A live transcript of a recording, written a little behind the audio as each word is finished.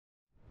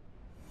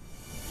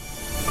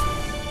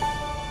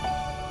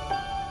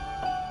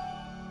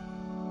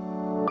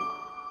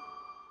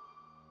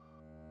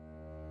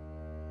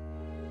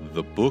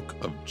The Book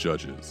of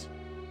Judges,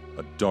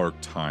 a dark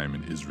time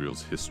in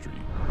Israel's history.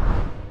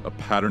 A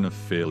pattern of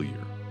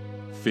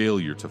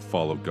failure to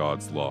follow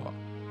God's law,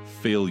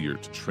 failure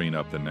to train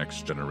up the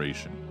next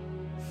generation,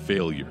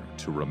 failure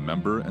to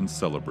remember and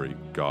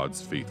celebrate God's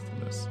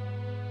faithfulness.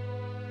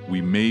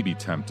 We may be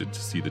tempted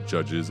to see the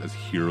judges as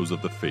heroes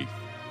of the faith.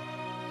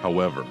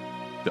 However,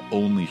 the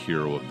only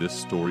hero of this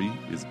story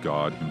is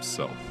God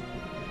himself.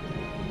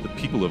 The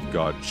people of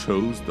God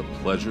chose the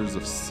pleasures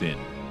of sin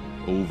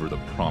over the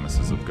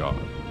promises of God.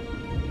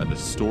 And the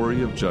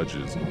story of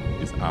Judges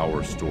is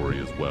our story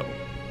as well.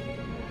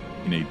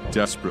 In a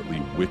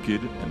desperately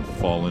wicked and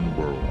fallen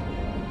world,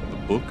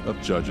 the book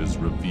of Judges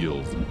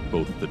reveals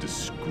both the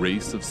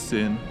disgrace of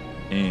sin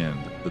and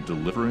the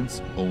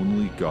deliverance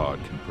only God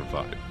can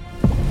provide.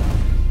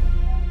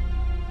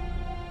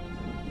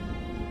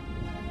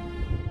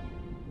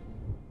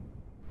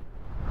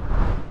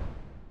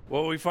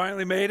 Well, we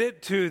finally made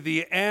it to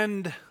the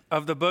end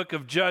of the book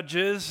of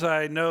Judges.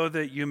 I know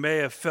that you may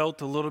have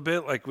felt a little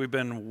bit like we've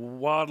been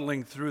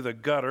waddling through the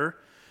gutter,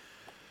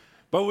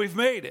 but we've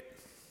made it.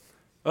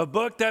 A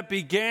book that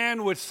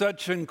began with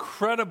such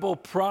incredible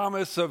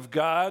promise of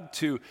God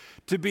to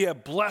be a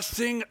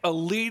blessing, a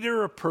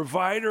leader, a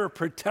provider, a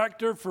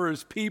protector for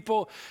his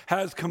people,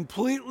 has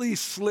completely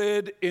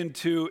slid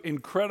into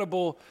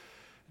incredible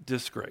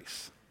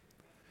disgrace.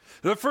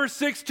 The first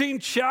 16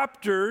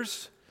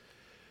 chapters,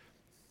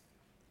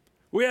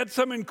 we had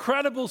some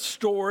incredible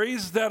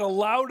stories that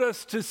allowed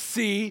us to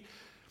see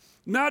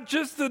not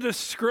just the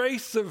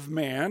disgrace of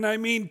man. I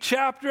mean,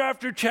 chapter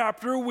after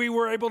chapter, we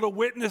were able to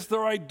witness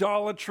their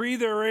idolatry.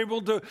 We were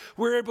able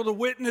to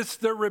witness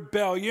their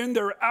rebellion,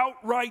 their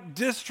outright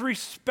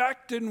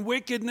disrespect and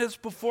wickedness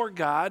before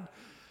God.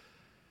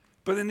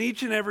 But in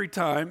each and every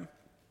time,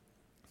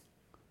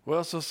 we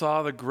also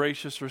saw the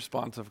gracious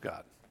response of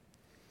God,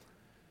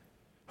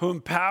 who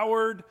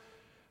empowered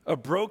a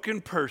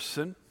broken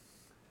person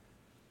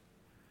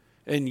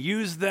and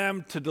use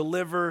them to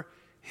deliver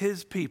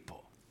his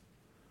people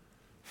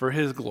for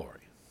his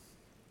glory.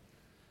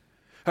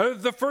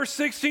 The first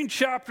 16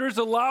 chapters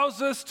allows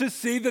us to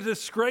see the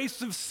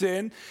disgrace of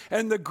sin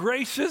and the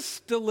gracious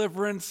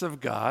deliverance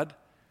of God,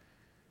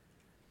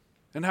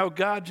 and how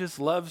God just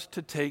loves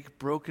to take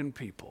broken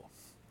people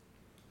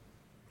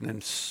and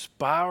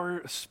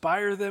inspire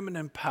them and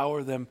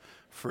empower them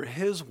for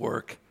his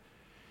work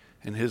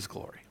and his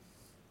glory.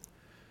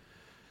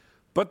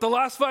 But the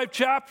last 5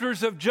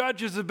 chapters of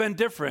Judges have been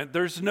different.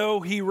 There's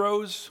no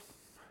heroes.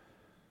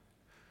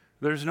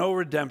 There's no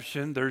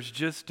redemption. There's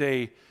just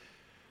a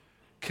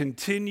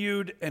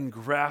continued and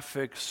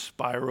graphic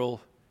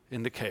spiral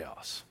into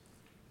chaos.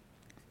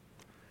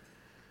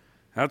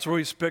 That's where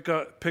we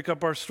pick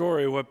up our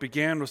story, what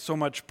began with so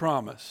much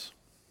promise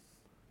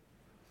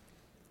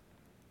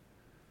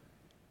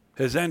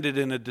has ended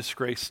in a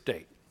disgraced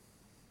state.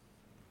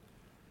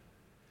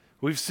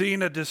 We've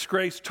seen a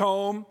disgraced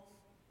home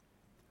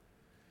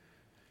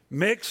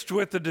mixed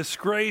with a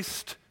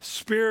disgraced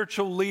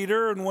spiritual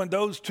leader, and when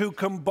those two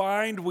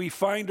combined, we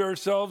find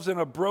ourselves in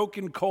a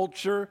broken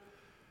culture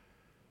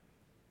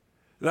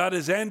that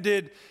has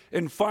ended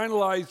and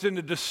finalized in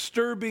a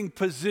disturbing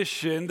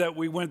position that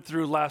we went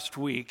through last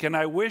week. And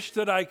I wish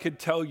that I could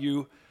tell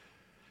you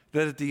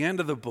that at the end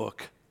of the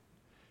book,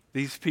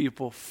 these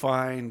people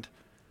find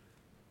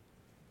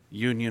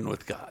union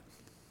with God.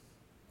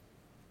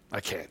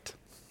 I can't.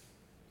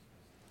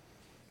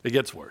 It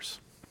gets worse.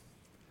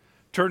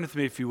 Turn with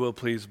me, if you will,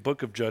 please,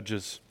 Book of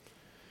Judges,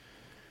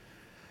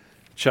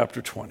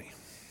 chapter 20.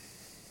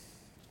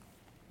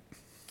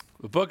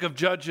 The Book of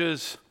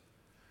Judges,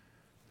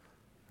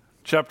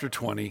 chapter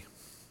 20,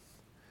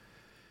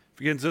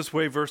 begins this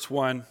way, verse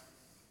 1.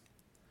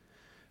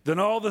 Then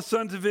all the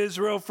sons of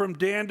Israel from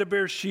Dan to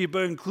Beersheba,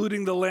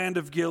 including the land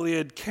of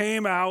Gilead,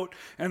 came out,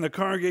 and the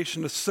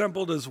congregation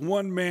assembled as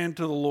one man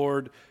to the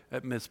Lord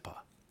at Mizpah.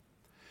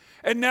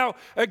 And now,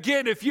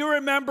 again, if you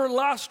remember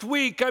last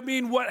week,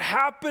 what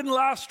happened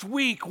last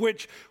week,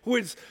 which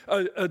was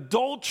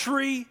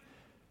adultery,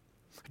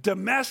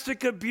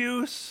 domestic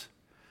abuse,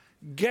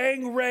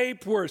 gang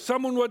rape, where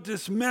someone was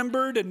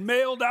dismembered and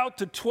mailed out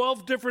to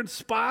 12 different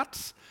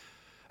spots.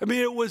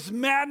 It was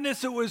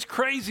madness, it was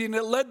crazy, and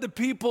it led the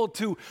people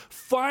to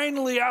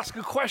finally ask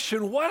a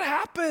question: what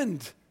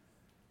happened?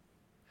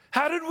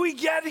 How did we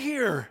get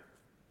here?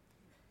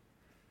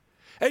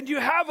 And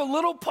you have a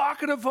little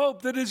pocket of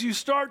hope that as you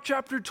start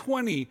chapter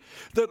 20,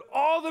 that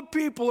all the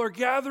people are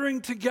gathering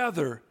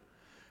together,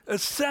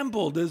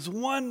 assembled as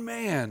one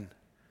man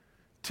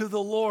to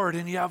the Lord,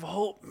 and you have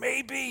hope.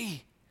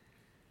 Maybe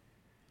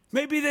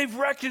they've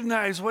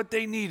recognized what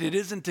they needed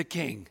isn't a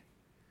king.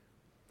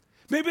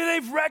 Maybe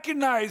they've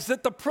recognized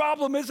that the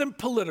problem isn't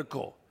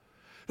political,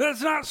 that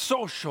it's not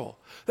social,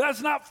 that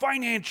it's not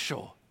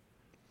financial.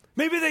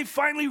 Maybe they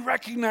finally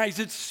recognize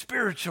it's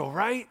spiritual,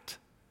 right?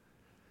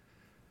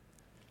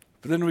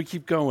 But then we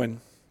keep going.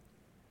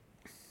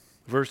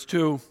 Verse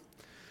 2,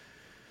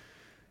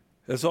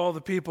 as all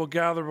the people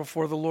gather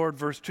before the Lord,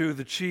 verse 2,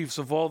 the chiefs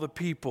of all the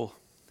people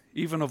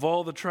even of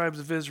all the tribes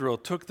of Israel,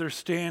 took their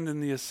stand in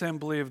the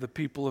assembly of the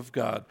people of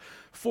God,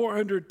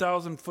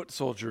 400,000 foot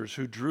soldiers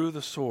who drew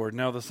the sword.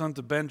 Now the sons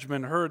of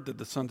Benjamin heard that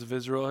the sons of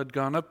Israel had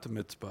gone up to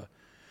Mizpah.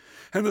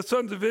 And the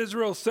sons of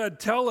Israel said,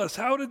 "Tell us,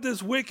 how did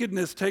this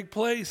wickedness take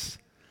place?"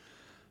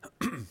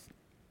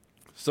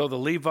 So the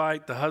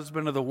Levite, the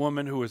husband of the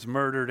woman who was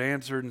murdered,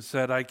 answered and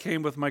said, "I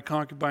came with my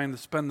concubine to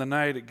spend the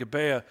night at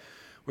Gibeah,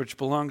 which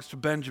belongs to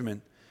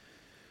Benjamin.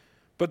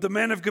 But the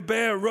men of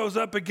Gibeah rose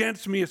up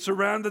against me and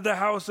surrounded the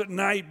house at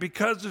night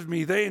because of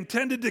me. They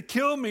intended to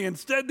kill me.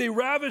 Instead, they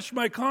ravished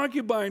my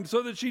concubine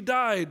so that she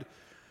died.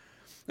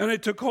 And I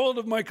took hold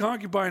of my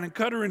concubine and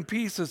cut her in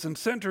pieces and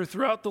sent her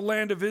throughout the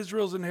land of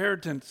Israel's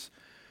inheritance.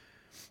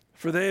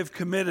 For they have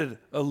committed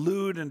a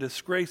lewd and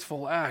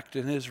disgraceful act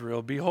in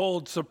Israel.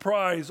 Behold,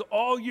 surprise,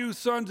 all you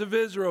sons of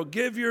Israel,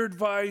 give your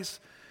advice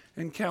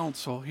and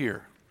counsel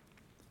here."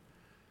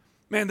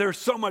 Man, there's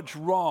so much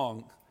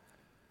wrong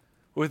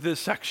with this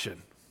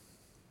section.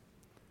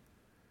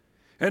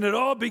 And it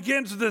all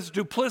begins with this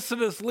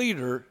duplicitous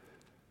leader.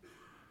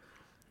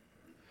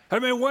 I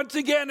mean, once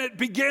again, it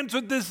begins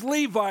with this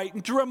Levite.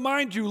 And to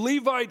remind you,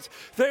 Levites,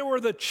 they were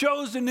the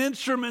chosen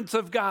instruments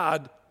of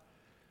God.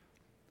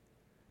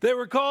 They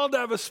were called to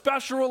have a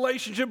special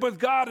relationship with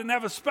God and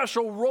have a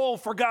special role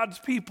for God's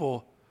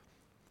people.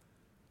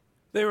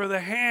 They were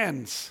the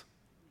hands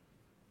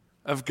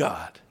of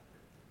God.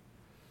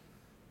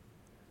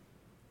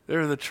 They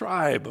were the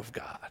tribe of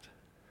God.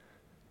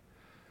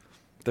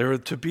 They were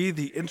to be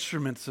the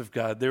instruments of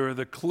God. They were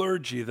the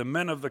clergy, the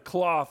men of the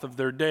cloth of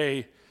their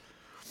day.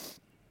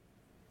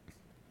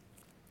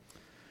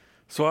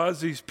 So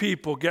as these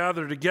people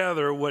gather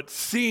together, what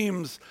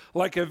seems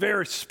like a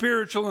very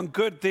spiritual and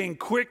good thing,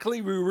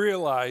 quickly we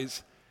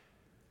realize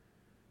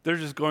they're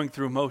just going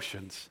through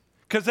motions.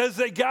 Because as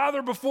they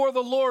gather before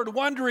the Lord,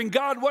 wondering,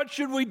 "God, what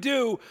should we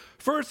do?"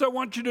 First, I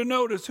want you to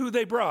notice who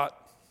they brought.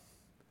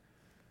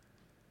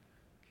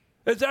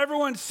 As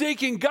everyone's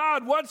seeking,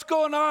 "God, what's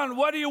going on?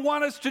 What do you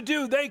want us to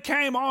do?" They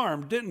came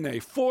armed, didn't they?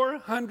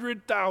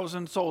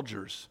 400,000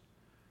 soldiers.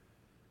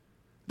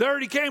 They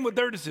already came with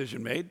their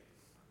decision made.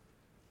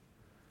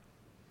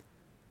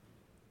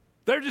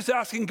 They're just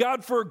asking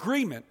God for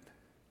agreement,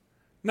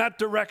 not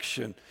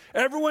direction.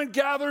 Everyone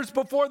gathers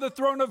before the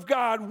throne of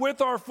God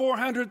with our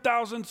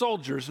 400,000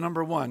 soldiers,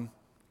 number one.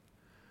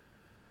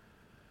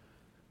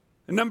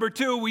 And number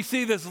two, we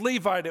see this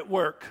Levite at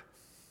work.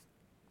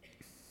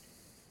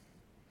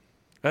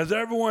 As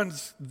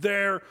everyone's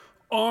there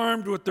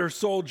armed with their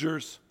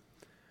soldiers,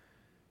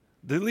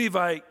 the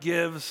Levite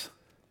gives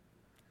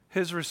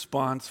his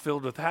response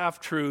filled with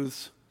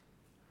half-truths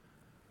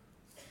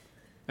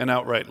and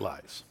outright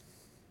lies.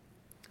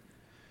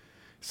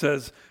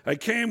 Says, "I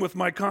came with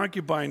my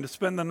concubine to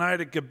spend the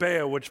night at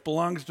Gibeah, which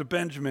belongs to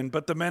Benjamin,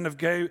 but the men of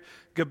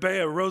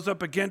Gibeah rose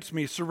up against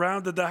me,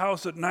 surrounded the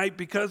house at night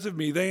because of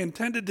me. They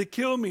intended to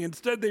kill me.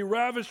 Instead, they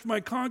ravished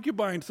my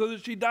concubine so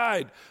that she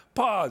died."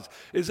 Pause.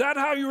 Is that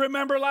how you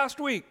remember last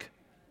week?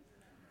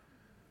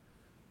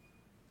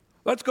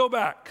 Let's go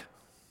back.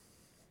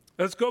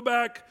 Let's go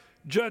back,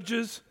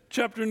 Judges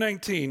chapter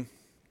 19,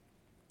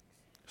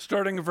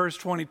 starting at verse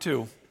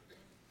 22.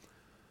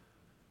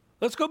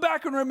 Let's go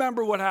back and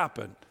remember what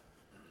happened.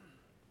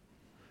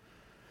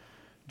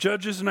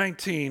 Judges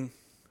 19,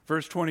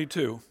 verse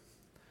 22.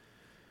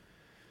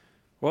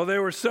 While they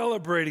were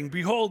celebrating,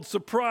 behold,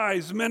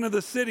 surprise, men of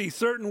the city,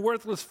 certain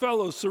worthless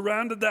fellows,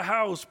 surrounded the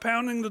house,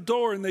 pounding the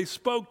door, and they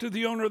spoke to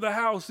the owner of the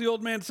house, the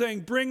old man,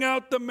 saying, "Bring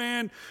out the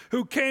man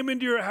who came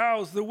into your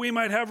house, that we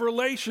might have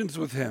relations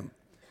with him."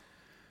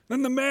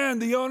 Then the man,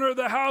 the owner of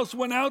the house,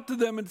 went out to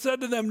them and said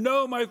to them,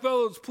 "No, my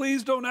fellows,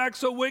 please don't act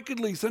so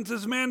wickedly. Since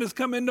this man has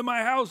come into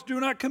my house,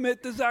 do not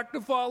commit this act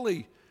of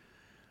folly.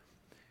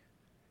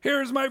 Here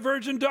is my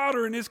virgin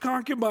daughter and his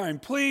concubine.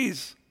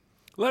 Please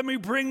let me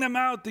bring them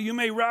out that you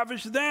may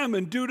ravish them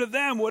and do to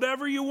them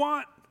whatever you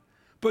want.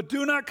 But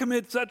do not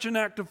commit such an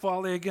act of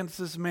folly against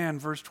this man."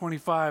 Verse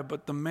 25,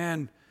 but the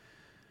men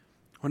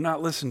would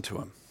not listen to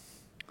him.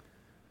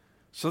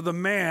 So the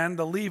man,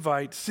 the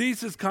Levite,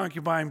 seized his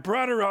concubine,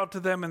 brought her out to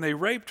them, and they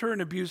raped her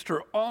and abused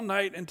her all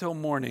night until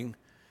morning.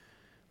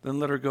 Then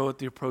let her go at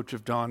the approach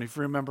of dawn. If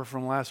you remember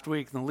from last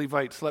week, the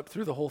Levite slept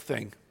through the whole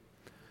thing.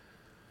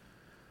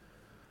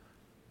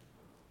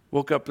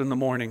 Woke up in the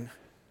morning,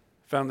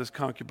 found his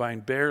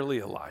concubine barely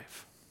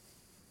alive,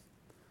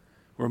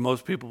 where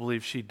most people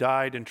believe she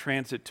died in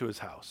transit to his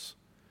house,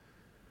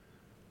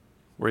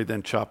 where he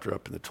then chopped her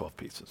up into 12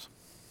 pieces.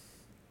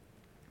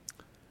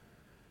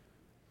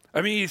 I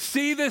mean, you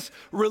see this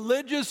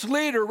religious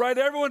leader, right?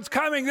 Everyone's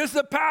coming. This is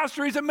a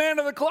pastor. He's a man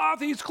of the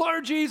cloth. He's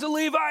clergy. He's a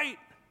Levite.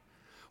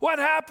 What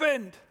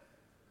happened?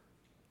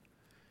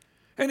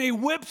 And he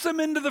whips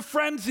them into the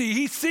frenzy.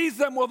 He sees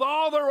them with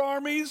all their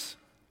armies.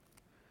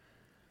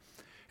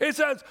 He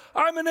says,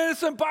 "I'm an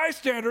innocent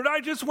bystander. I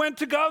just went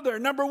to go there.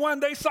 Number one,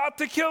 they sought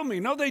to kill me."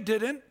 No, they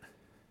didn't.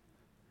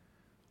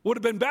 Would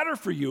have been better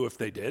for you if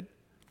they did.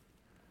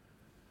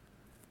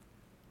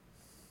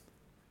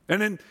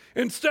 And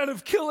instead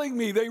of killing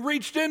me, they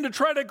reached in to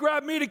try to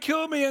grab me to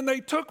kill me, and they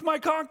took my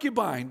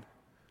concubine.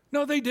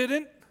 No, they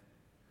didn't.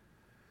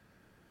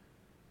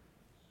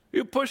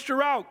 You pushed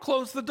her out,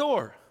 closed the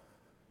door.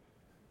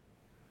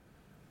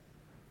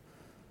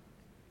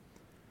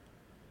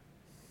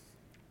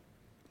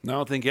 Now, I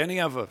don't think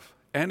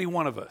any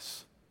one of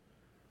us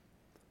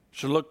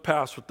should look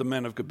past what the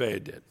men of Gibeah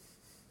did.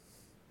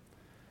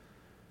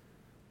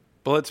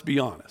 But let's be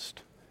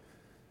honest.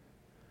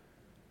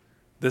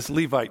 This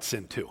Levite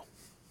sinned too.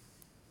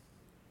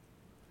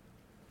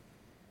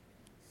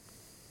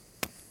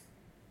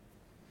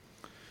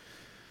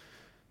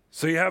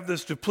 So you have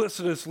this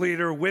duplicitous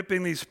leader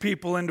whipping these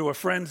people into a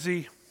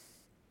frenzy,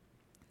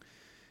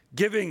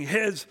 giving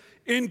his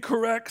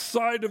incorrect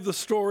side of the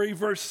story,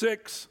 verse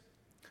 6.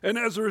 And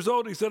as a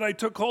result, he said, I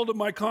took hold of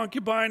my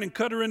concubine and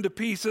cut her into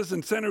pieces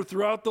and sent her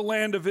throughout the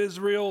land of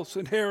Israel's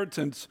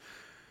inheritance.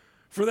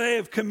 For they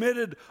have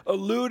committed a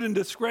lewd and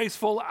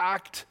disgraceful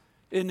act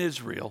in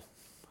Israel.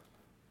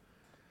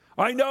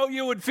 I know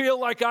you would feel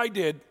like I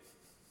did.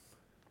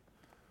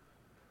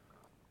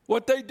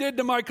 What they did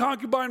to my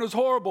concubine was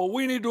horrible.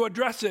 We need to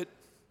address it.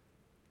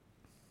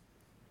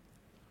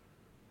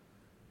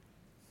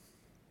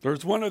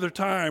 There's one other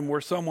time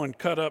where someone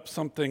cut up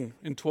something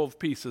in 12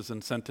 pieces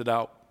and sent it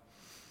out.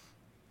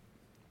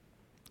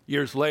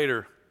 Years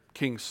later,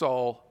 King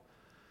Saul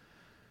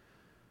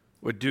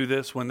would do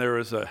this when there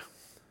was a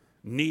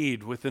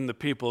need within the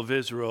people of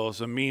Israel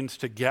as a means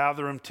to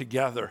gather them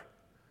together.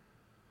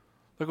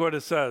 Look what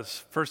it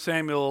says, 1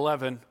 Samuel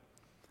 11.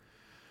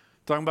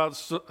 Talking about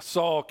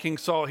Saul, King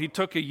Saul, he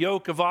took a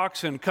yoke of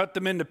oxen, cut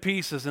them into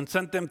pieces, and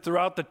sent them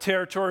throughout the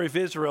territory of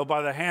Israel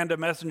by the hand of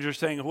messengers,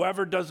 saying,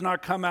 whoever does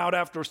not come out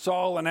after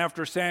Saul and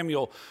after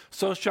Samuel,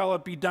 so shall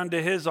it be done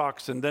to his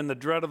oxen. Then the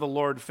dread of the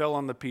Lord fell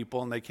on the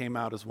people, and they came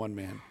out as one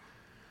man.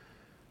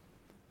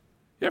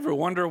 You ever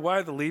wonder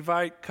why the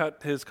Levite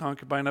cut his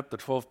concubine up to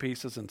 12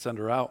 pieces and sent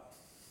her out?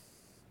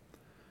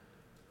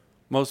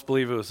 Most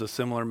believe it was a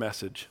similar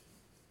message.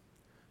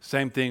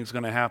 Same thing's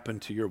going to happen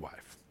to your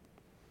wife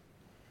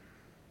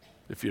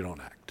if you don't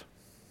act.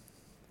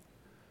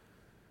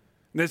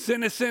 This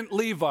innocent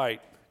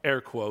Levite, air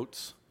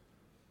quotes,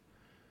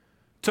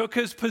 took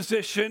his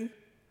position,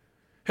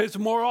 his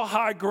moral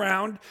high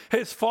ground,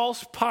 his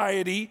false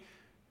piety,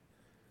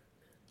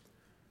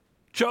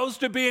 chose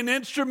to be an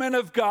instrument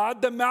of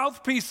God, the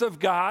mouthpiece of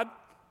God,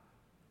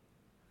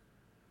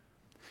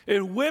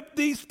 and whipped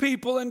these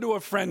people into a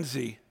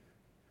frenzy.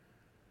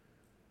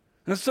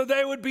 And so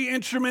they would be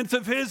instruments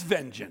of his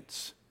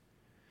vengeance,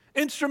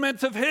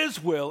 instruments of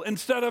his will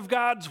instead of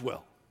God's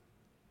will.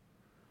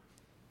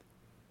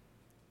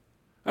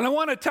 And I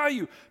want to tell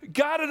you,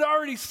 God had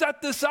already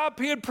set this up.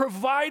 He had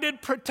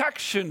provided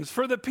protections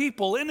for the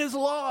people in his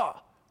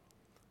law,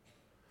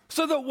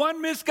 so that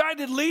one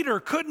misguided leader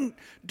couldn't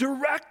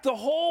direct the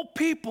whole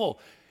people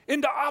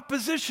into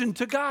opposition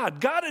to God.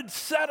 God had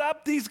set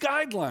up these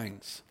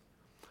guidelines.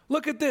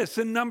 Look at this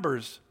in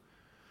Numbers.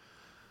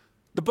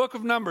 The book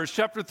of Numbers,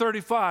 chapter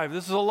 35.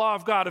 This is a law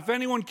of God. If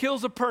anyone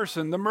kills a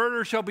person, the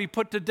murderer shall be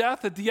put to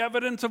death at the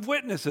evidence of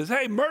witnesses.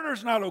 Hey,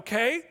 murder's not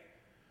okay.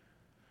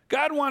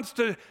 God wants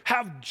to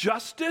have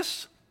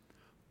justice,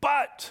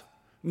 but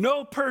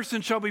no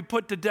person shall be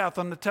put to death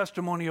on the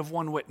testimony of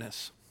one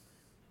witness.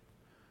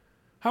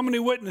 How many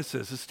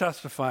witnesses is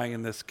testifying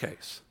in this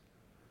case?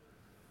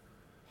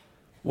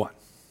 One.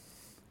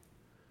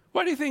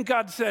 Why do you think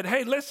God said,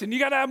 hey, listen, you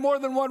got to have more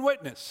than one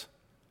witness?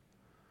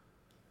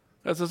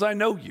 God says, I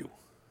know you.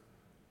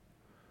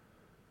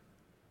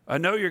 I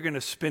know you're going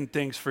to spin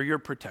things for your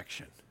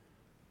protection.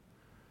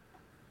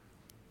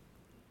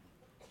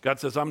 God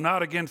says, I'm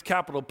not against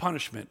capital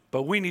punishment,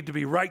 but we need to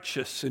be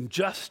righteous and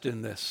just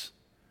in this.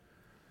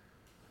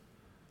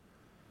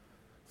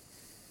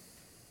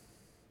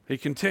 He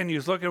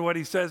continues, look at what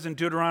he says in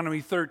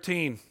Deuteronomy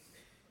 13.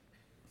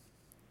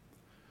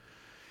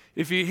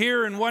 If you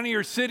hear in one of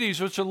your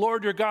cities, which the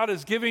Lord your God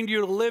is giving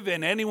you to live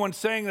in, anyone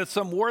saying that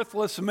some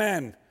worthless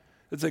men,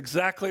 that's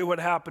exactly what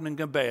happened in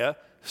Gibeah,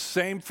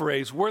 same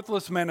phrase,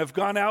 worthless men have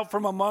gone out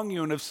from among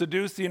you and have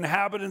seduced the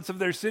inhabitants of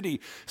their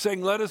city,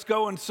 saying, let us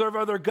go and serve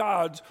other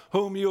gods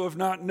whom you have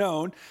not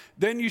known.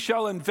 Then you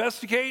shall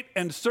investigate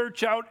and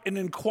search out and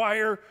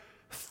inquire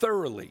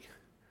thoroughly.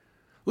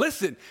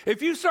 Listen,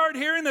 if you start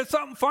hearing that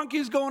something funky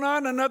is going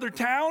on in another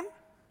town,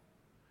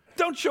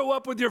 don't show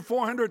up with your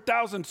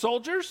 400,000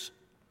 soldiers.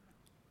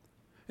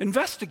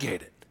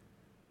 Investigate it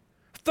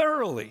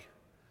thoroughly.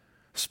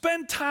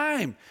 Spend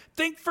time.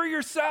 Think for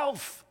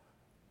yourself.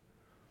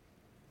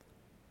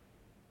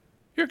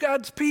 You're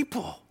God's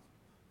people.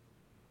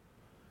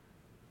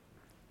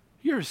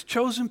 You're his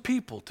chosen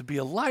people to be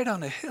a light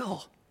on a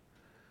hill,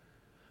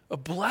 a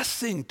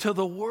blessing to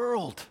the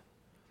world.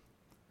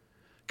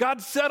 God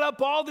set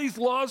up all these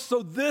laws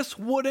so this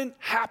wouldn't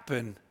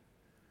happen.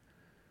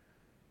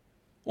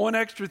 One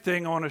extra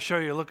thing I want to show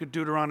you. Look at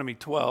Deuteronomy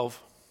 12.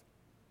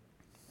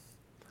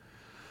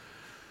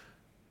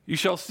 You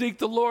shall seek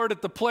the Lord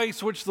at the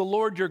place which the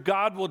Lord your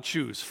God will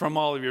choose from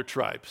all of your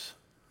tribes,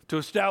 to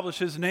establish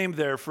his name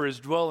there for his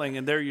dwelling,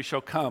 and there you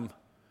shall come.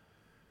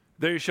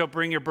 There you shall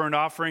bring your burnt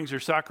offerings,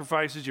 your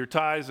sacrifices, your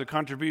tithes, the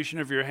contribution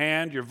of your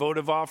hand, your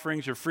votive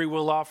offerings, your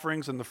freewill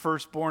offerings, and the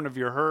firstborn of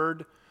your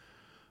herd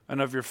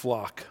and of your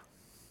flock.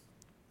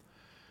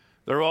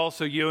 There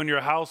also you and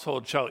your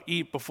household shall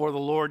eat before the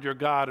Lord your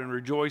God and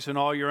rejoice in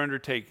all your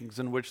undertakings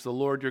in which the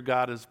Lord your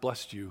God has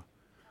blessed you.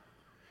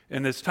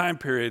 In this time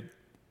period,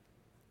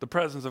 the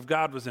presence of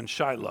God was in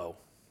Shiloh.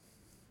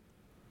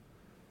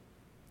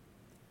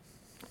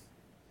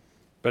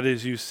 But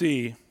as you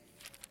see,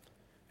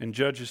 in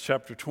Judges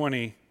chapter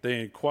 20, they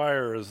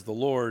inquire as the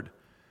Lord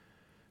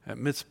at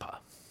Mizpah.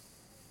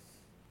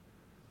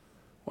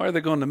 Why are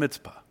they going to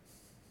Mizpah?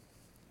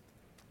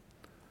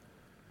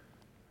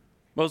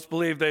 Most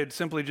believe they'd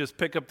simply just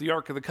pick up the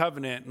Ark of the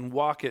Covenant and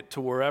walk it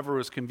to wherever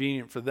was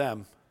convenient for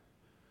them.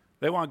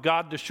 They want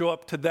God to show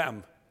up to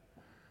them.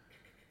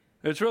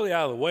 It's really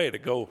out of the way to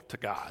go to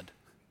God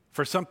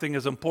for something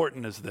as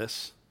important as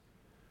this.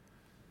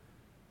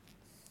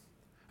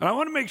 And I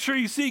want to make sure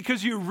you see,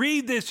 because you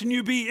read this and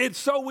it's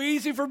so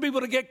easy for people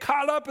to get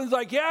caught up and it's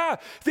like, yeah,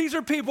 these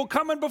are people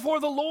coming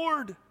before the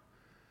Lord.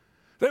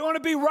 They want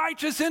to be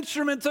righteous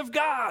instruments of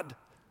God.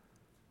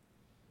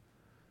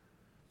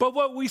 But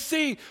what we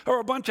see are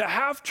a bunch of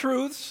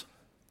half-truths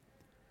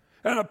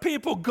and a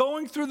people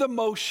going through the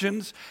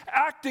motions,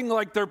 acting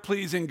like they're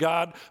pleasing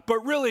God,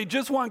 but really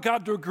just want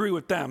God to agree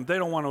with them. They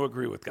don't want to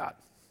agree with God.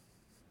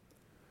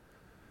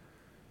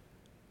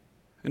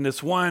 And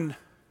this one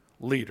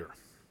leader,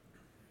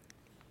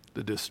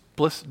 this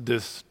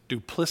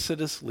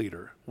duplicitous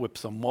leader,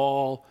 whips them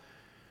all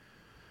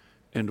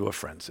into a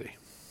frenzy.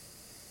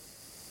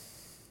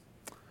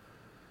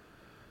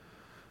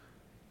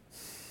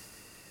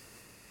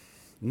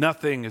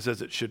 Nothing is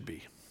as it should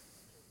be.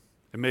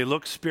 It may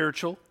look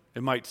spiritual,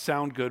 it might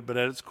sound good, but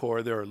at its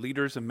core, there are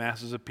leaders and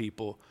masses of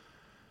people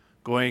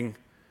going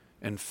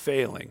and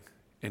failing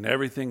in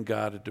everything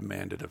God had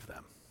demanded of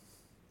them.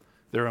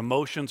 Their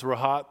emotions were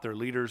hot, their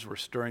leaders were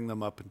stirring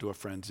them up into a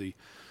frenzy.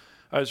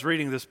 I was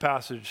reading this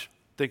passage,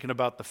 thinking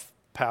about the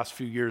past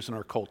few years in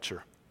our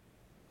culture.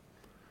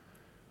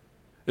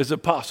 Is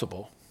it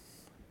possible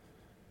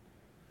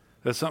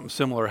that something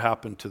similar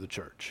happened to the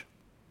church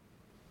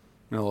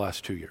in the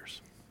last 2 years?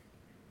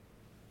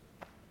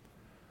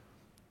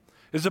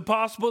 Is it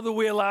possible that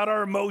we allowed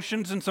our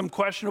emotions and some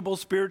questionable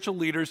spiritual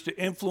leaders to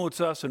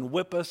influence us and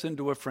whip us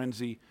into a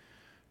frenzy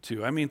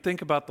too? I mean,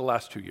 think about the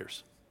last 2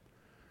 years.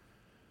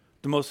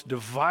 The most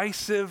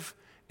divisive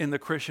in the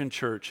Christian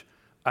church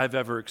I've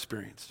ever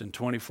experienced in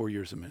 24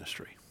 years of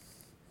ministry.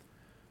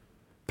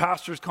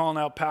 Pastors calling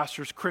out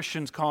pastors,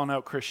 Christians calling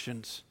out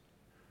Christians.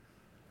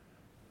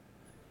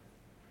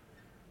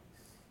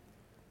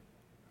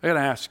 I got to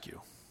ask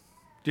you,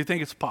 do you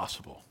think it's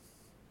possible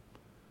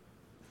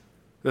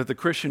that the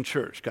Christian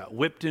church got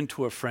whipped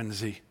into a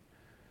frenzy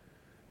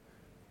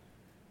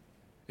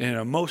in an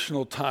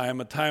emotional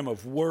time, a time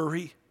of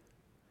worry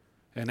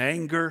and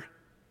anger?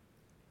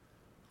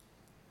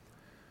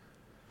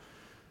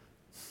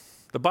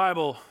 The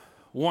Bible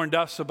warned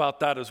us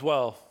about that as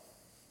well.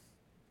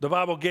 The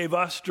Bible gave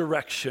us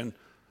direction.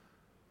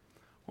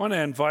 I want to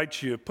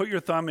invite you, put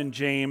your thumb in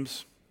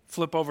James,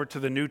 flip over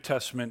to the New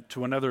Testament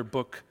to another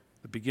book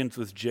that begins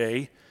with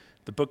J,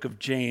 the book of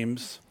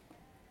James.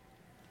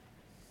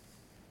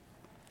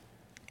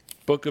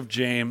 Book of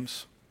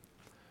James,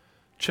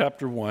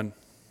 chapter 1.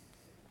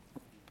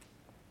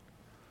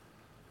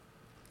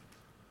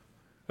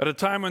 At a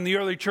time when the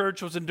early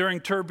church was enduring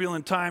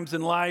turbulent times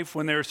in life,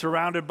 when they were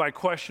surrounded by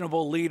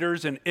questionable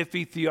leaders and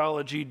iffy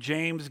theology,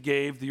 James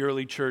gave the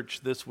early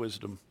church this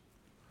wisdom.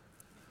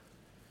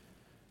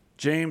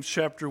 James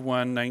chapter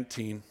 1,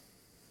 19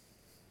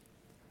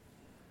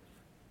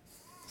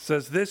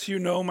 says, "This you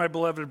know, my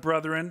beloved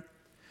brethren,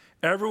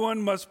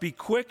 everyone must be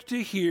quick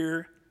to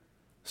hear,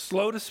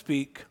 slow to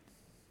speak,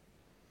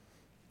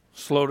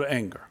 slow to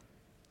anger.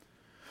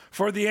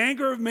 For the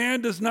anger of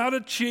man does not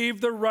achieve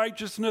the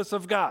righteousness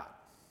of God.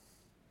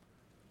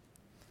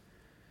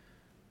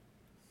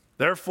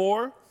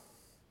 Therefore,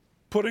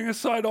 putting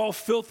aside all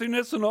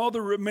filthiness and all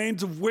that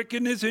remains of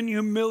wickedness in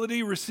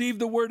humility, receive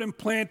the word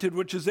implanted,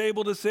 which is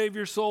able to save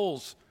your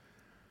souls.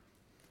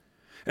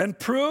 And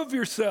prove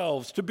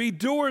yourselves to be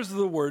doers of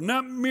the word,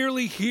 not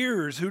merely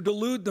hearers who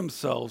delude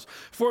themselves.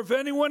 For if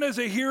anyone is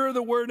a hearer of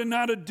the word and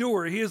not a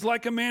doer, he is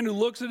like a man who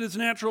looks at his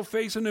natural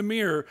face in a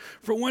mirror.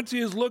 For once he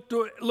has looked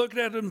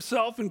at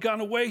himself and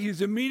gone away,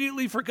 he's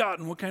immediately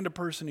forgotten what kind of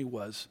person he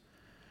was.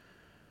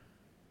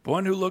 But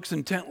one who looks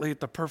intently at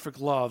the perfect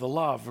law, the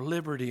law of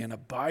liberty, and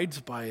abides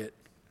by it,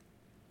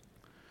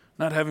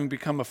 not having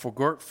become a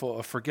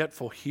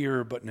forgetful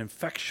hearer, but an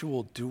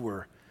effectual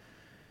doer,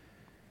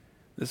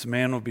 this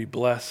man will be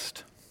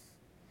blessed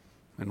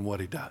in what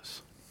he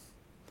does."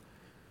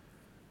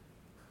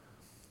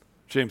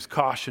 James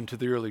cautioned to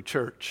the early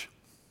church.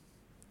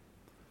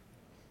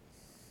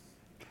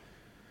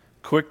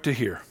 Quick to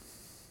hear,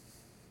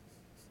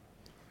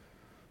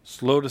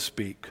 slow to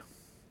speak,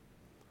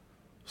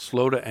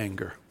 slow to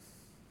anger.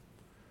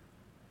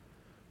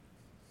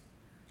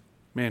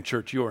 Man,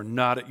 church, you are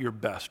not at your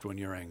best when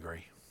you're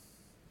angry.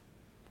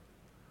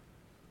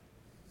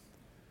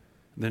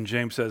 Then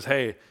James says,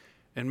 hey,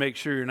 and make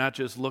sure you're not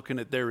just looking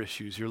at their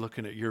issues, you're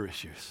looking at your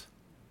issues.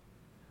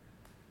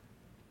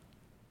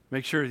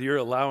 Make sure you're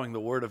allowing the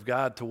Word of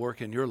God to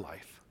work in your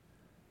life.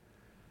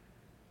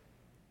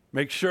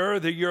 Make sure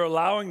that you're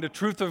allowing the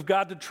truth of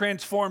God to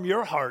transform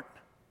your heart.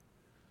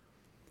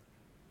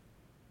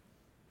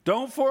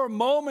 Don't for a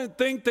moment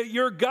think that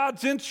you're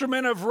God's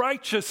instrument of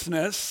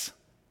righteousness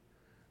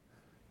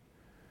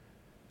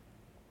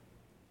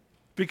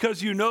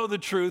because you know the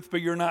truth,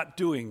 but you're not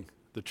doing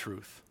the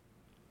truth.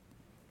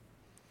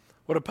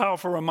 What a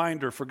powerful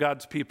reminder for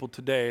God's people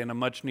today, and a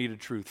much needed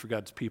truth for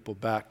God's people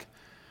back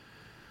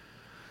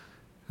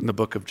in the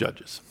book of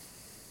Judges.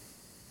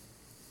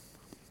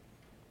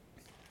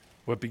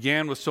 What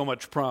began with so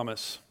much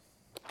promise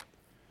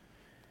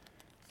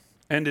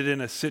ended in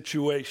a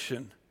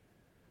situation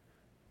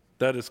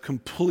that is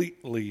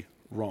completely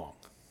wrong.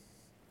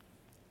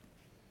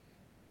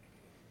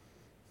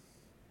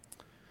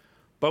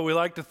 But we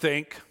like to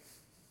think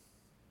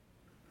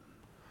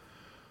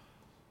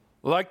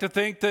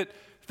that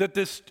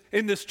this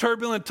in this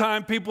turbulent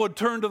time, people would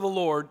turn to the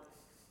Lord.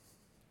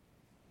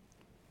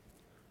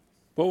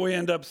 What we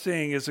end up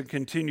seeing is a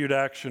continued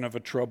action of a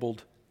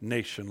troubled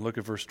nation. Look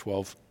at verse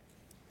 12.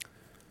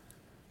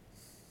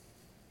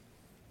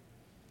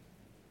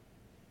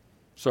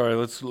 Sorry,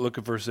 let's look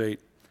at verse 8.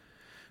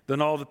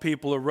 Then all the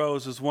people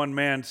arose as one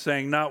man,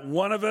 saying, not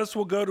one of us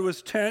will go to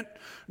his tent,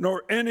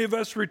 nor any of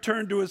us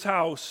return to his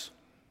house.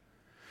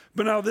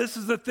 But now this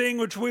is the thing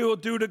which we will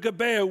do to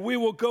Gibeah. We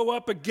will go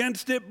up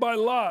against it by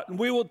lot, and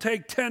we will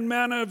take 10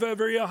 men out of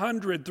every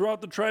 100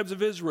 throughout the tribes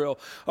of Israel,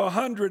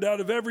 100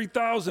 out of every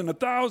 1,000,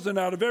 1,000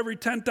 out of every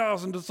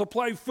 10,000 to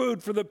supply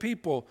food for the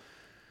people.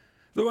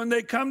 That when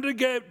they come to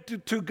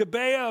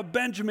Gibeah of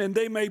Benjamin,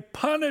 they may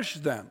punish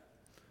them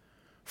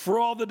for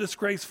all the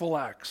disgraceful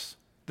acts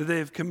that they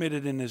have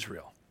committed in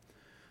Israel.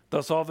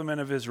 Thus all the men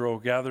of Israel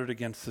gathered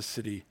against the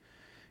city,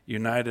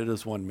 united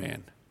as one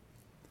man.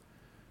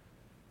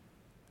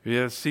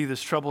 You see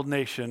this troubled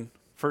nation,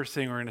 first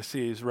thing we're going to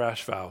see is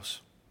rash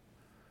vows.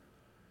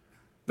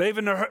 They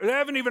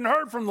haven't even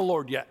heard from the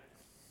Lord yet.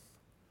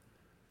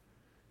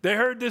 They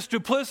heard this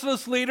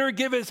duplicitous leader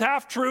give his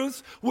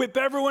half-truths, whip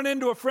everyone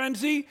into a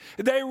frenzy.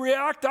 They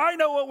react, I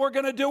know what we're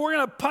going to do. We're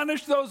going to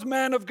punish those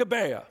men of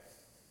Gibeah.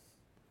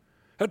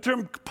 A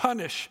term,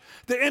 punish,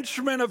 the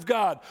instrument of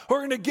God. We're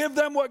going to give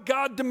them what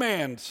God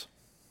demands.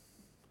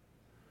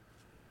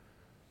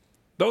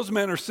 Those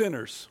men are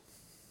sinners.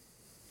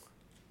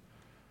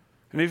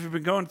 And if you've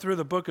been going through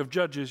the book of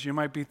Judges, you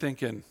might be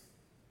thinking,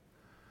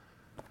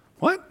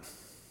 what?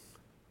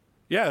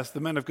 Yes, the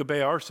men of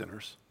Gibeah are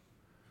sinners.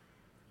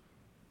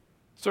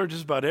 So are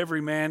just about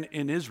every man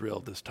in Israel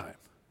at this time.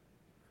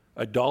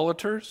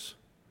 Idolaters,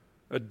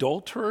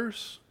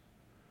 adulterers.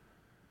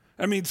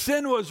 I mean,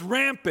 sin was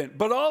rampant,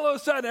 but all of a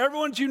sudden,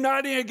 everyone's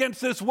uniting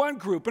against this one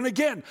group. And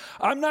again,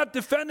 I'm not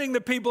defending the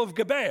people of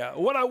Gibeah.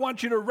 What I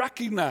want you to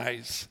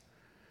recognize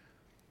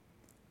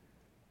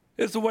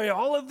is the way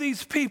all of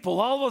these people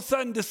all of a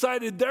sudden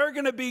decided they're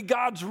going to be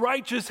God's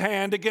righteous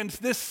hand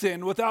against this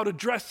sin without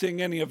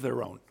addressing any of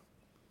their own.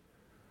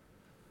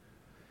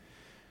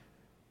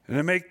 And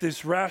they make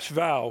this rash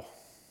vow.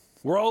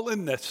 We're all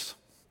in this.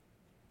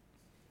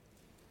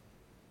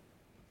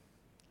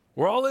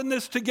 We're all in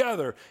this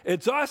together.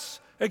 It's us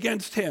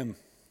against him.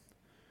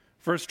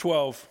 Verse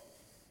 12.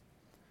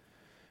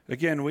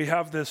 Again, we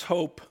have this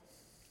hope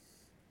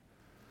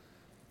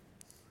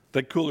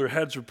that cooler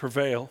heads would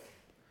prevail.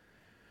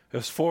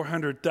 As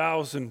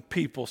 400,000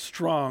 people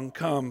strong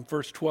come,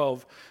 verse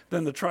 12,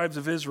 then the tribes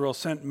of Israel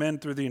sent men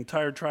through the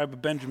entire tribe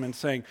of Benjamin,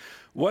 saying,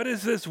 what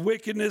is this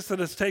wickedness that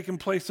has taken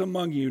place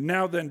among you?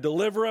 Now then,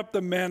 deliver up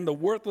the men, the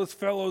worthless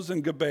fellows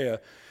in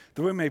Gibeah,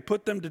 that we may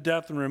put them to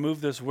death and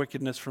remove this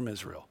wickedness from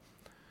Israel.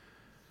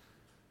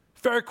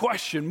 Fair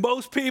question.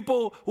 Most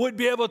people would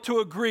be able to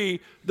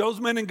agree those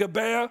men in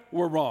Gibeah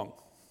were wrong.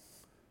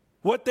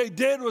 What they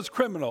did was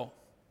criminal.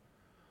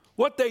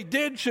 What they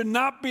did should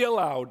not be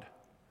allowed.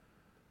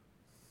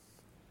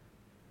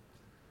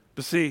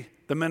 But see,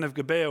 the men of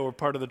Gibeah were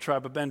part of the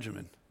tribe of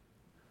Benjamin.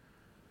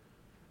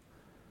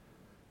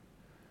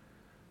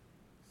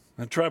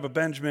 The tribe of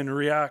Benjamin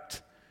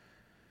react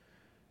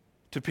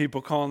to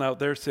people calling out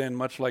their sin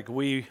much like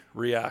we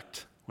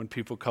react when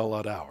people call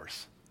out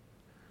ours.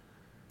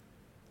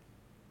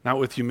 Not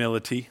with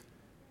humility,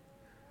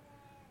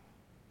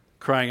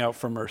 crying out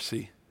for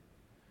mercy,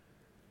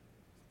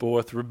 but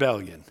with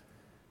rebellion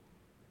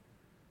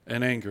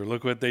and anger.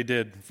 Look what they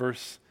did.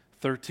 Verse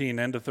 13,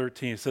 end of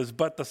 13, it says,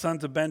 but the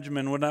sons of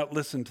Benjamin would not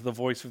listen to the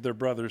voice of their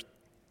brothers,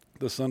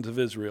 the sons of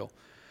Israel.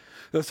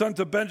 The sons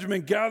of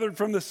Benjamin gathered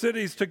from the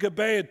cities to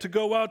Gibeah to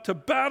go out to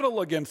battle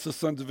against the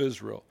sons of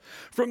Israel.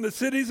 From the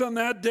cities on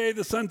that day,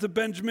 the sons of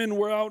Benjamin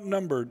were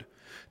outnumbered.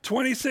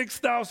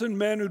 26,000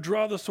 men who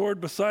draw the sword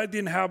beside the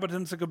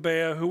inhabitants of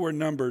Gibeah, who were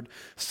numbered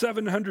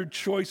 700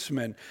 choice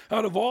men.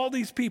 Out of all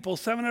these people,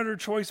 700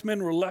 choice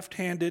men were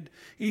left-handed.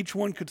 Each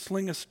one could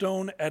sling a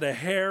stone at a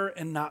hair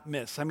and not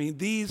miss. I mean,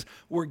 these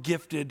were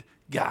gifted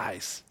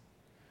guys.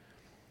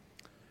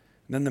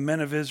 Then the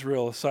men of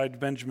Israel, aside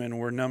Benjamin,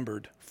 were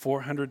numbered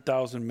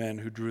 400,000 men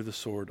who drew the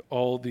sword.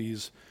 All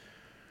these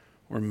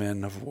were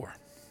men of war.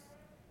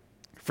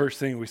 First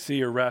thing we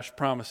see are rash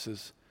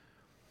promises.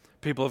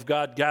 People of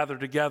God gather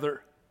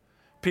together.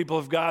 People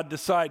of God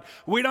decide,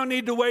 we don't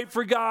need to wait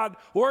for God.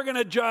 We're going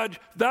to judge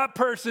that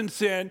person's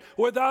sin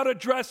without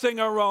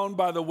addressing our own,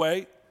 by the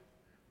way.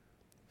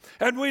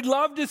 And we'd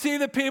love to see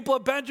the people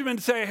of Benjamin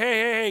say,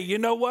 hey, you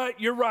know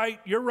what? You're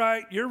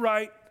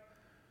right.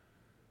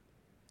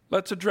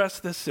 Let's address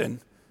this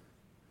sin.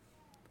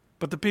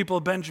 But the people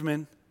of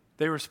Benjamin,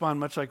 they respond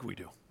much like we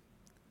do.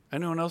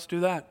 Anyone else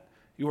do that?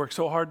 You work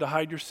so hard to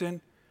hide your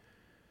sin.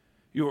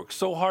 You work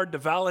so hard to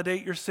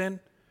validate your sin.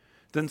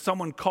 Then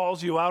someone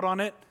calls you out on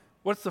it.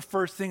 What's the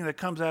first thing that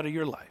comes out of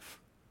your life,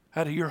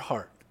 out of your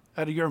heart,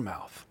 out of your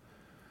mouth?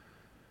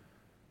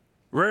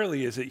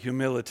 Rarely is it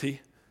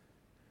humility.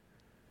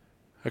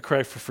 I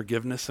cry for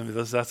forgiveness.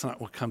 That's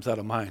not what comes out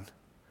of mine.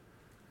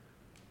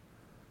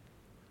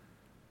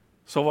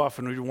 So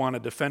often we want to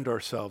defend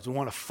ourselves. We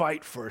want to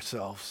fight for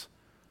ourselves.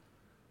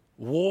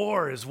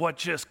 War is what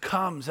just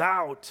comes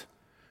out.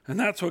 And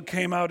that's what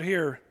came out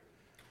here.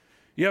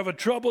 You have a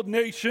troubled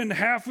nation,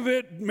 half of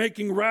it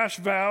making rash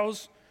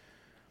vows.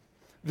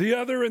 The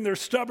other in their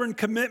stubborn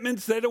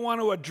commitments. They don't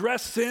want to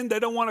address sin. They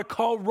don't want to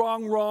call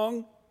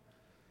wrong.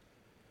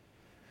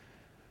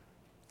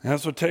 And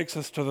that's what takes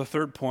us to the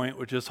third point,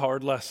 which is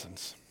hard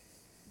lessons.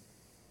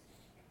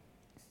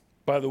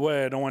 By the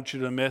way, I don't want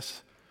you to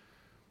miss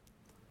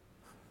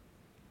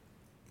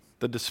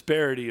the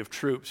disparity of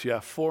troops. You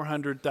have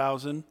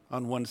 400,000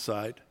 on one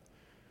side.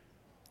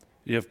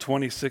 You have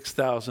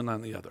 26,000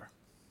 on the other.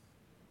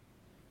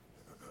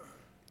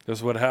 This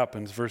is what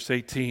happens. Verse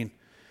 18.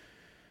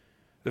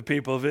 The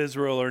people of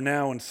Israel are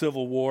now in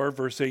civil war.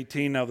 Verse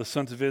 18. Now the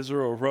sons of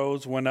Israel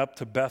arose, went up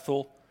to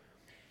Bethel,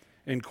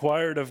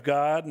 inquired of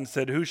God, and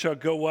said, who shall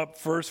go up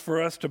first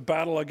for us to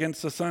battle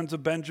against the sons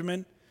of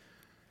Benjamin?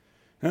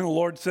 And the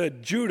Lord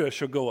said, Judah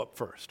shall go up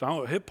first.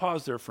 I'll hit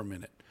pause there for a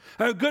minute.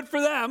 Good for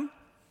them.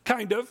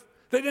 Kind of.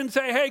 They didn't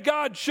say, hey,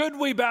 God, should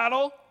we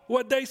battle?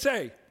 What'd they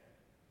say?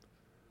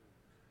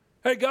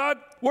 Hey, God,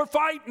 we're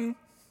fighting.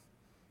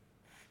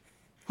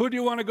 Who do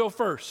you want to go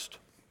first?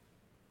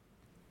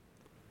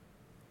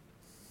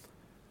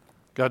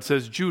 God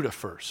says Judah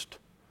first.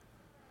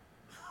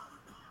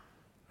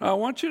 Now, I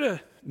want you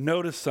to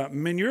notice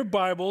something. In your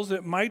Bibles,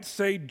 it might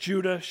say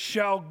Judah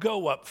shall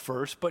go up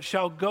first, but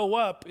shall go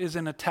up is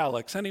in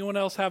italics. Anyone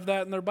else have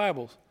that in their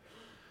Bibles?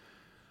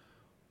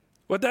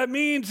 What that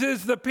means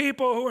is the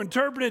people who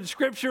interpreted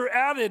Scripture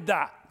added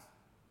that.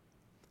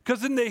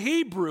 Because in the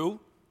Hebrew,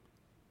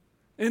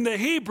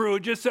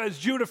 it just says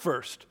Judah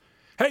first.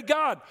 Hey,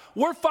 God,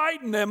 we're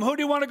fighting them. Who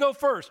do you want to go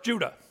first?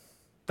 Judah.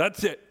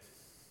 That's it.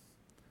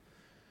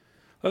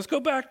 Let's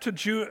go back to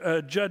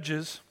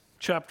Judges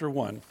chapter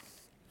 1.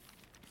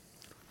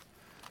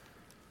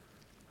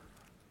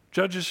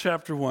 Judges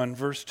chapter 1,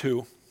 verse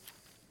 2.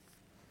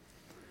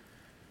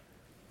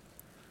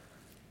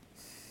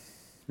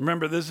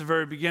 Remember, this is the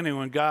very beginning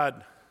when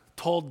God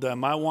told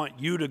them, I want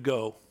you to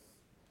go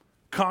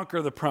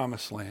conquer the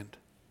promised land.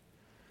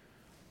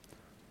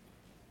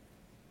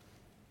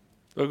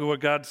 Look at what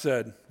God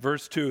said.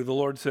 Verse 2, the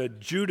Lord said,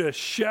 Judah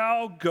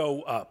shall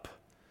go up.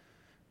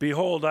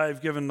 Behold, I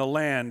have given the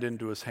land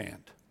into his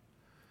hand.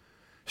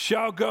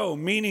 Shall go,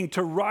 meaning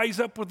to rise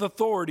up with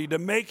authority, to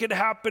make it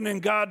happen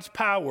in God's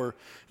power.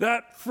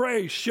 That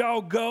phrase,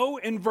 shall go,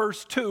 in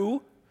verse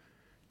 2,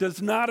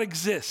 does not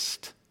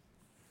exist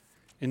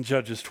in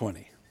Judges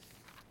 20.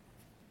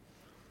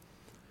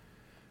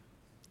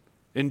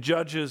 In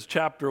Judges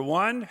chapter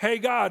 1, hey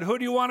God, who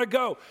do you want to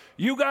go?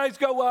 You guys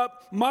go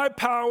up, my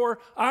power,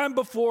 I'm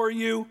before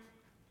you,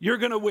 you're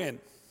going to win.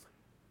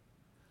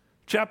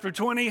 Chapter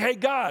 20, hey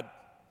God,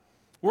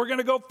 we're going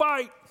to go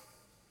fight.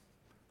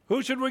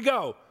 Who should we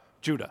go?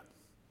 Judah.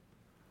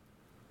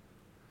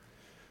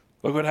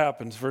 Look what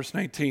happens, verse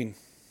 19.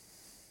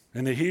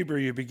 In the Hebrew,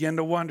 you begin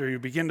to wonder, you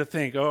begin to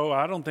think,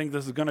 I don't think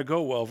this is going to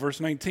go well. Verse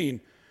 19.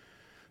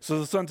 So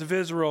the sons of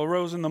Israel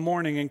arose in the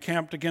morning and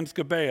camped against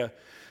Gibeah.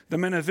 The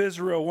men of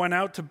Israel went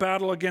out to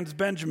battle against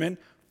Benjamin,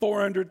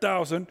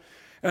 400,000,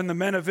 and the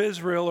men of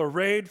Israel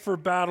arrayed for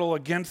battle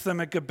against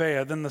them at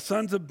Gibeah. Then the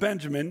sons of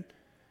Benjamin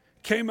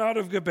came out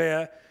of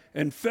Gibeah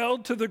and fell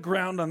to the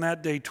ground on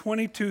that day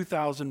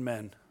 22,000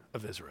 men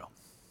of Israel.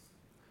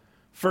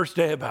 First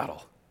day of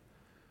battle.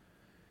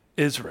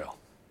 Israel.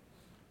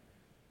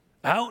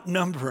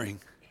 Outnumbering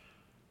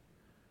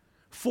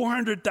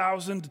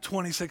 400,000 to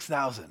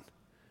 26,000.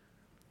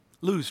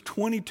 Lose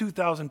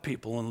 22,000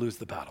 people and lose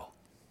the battle.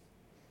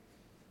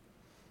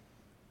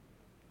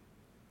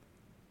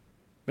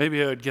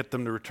 Maybe I would get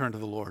them to return to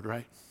the Lord,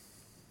 right?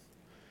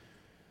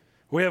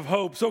 We have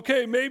hopes.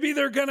 Okay, maybe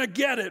they're going to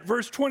get it.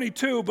 Verse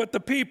 22, but the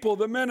people,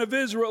 the men of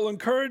Israel,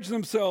 encouraged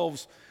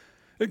themselves,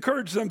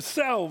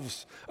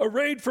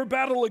 arrayed for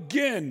battle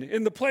again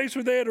in the place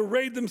where they had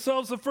arrayed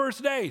themselves the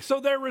first day. So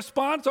their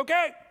response,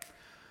 okay,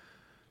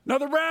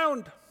 another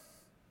round.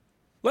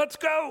 Let's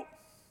go.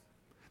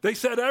 They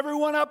set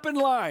everyone up in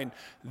line.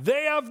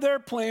 They have their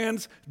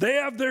plans. They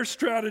have their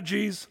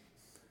strategies.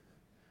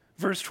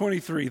 Verse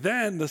 23,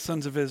 then the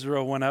sons of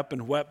Israel went up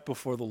and wept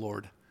before the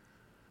Lord.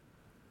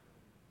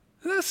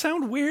 Doesn't that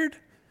sound weird?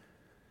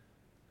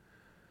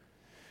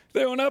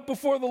 They went up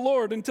before the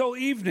Lord until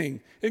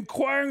evening,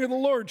 inquiring of the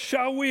Lord,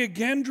 shall we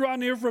again draw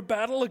near for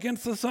battle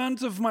against the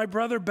sons of my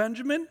brother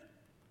Benjamin?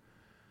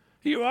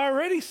 You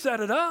already set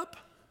it up.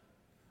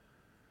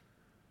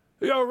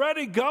 You're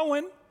already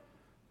going.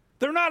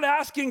 They're not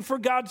asking for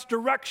God's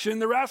direction.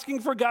 They're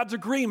asking for God's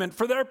agreement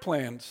for their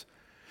plans.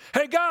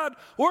 Hey, God,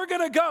 we're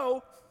going to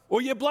go.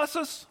 Will you bless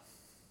us?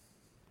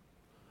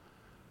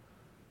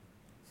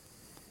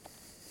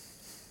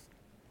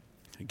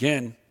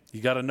 Again,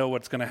 you got to know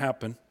what's going to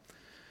happen.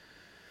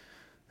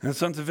 And the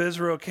sons of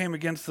Israel came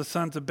against the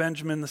sons of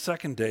Benjamin the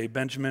second day.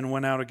 Benjamin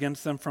went out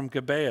against them from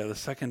Gibeah the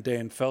second day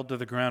and fell to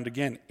the ground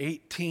again.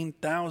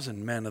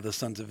 18,000 men of the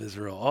sons of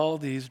Israel. All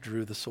these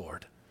drew the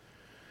sword.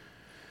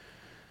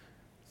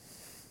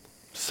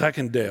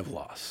 Second day of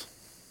loss.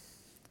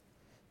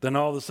 Then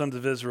all the sons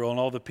of Israel and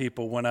all the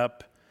people went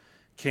up,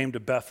 came to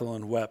Bethel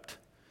and wept.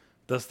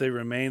 Thus they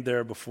remained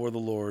there before the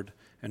Lord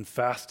and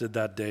fasted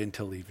that day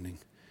until evening.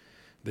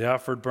 They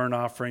offered burnt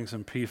offerings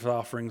and peace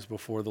offerings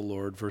before the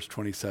Lord. Verse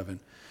 27.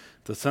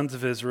 The sons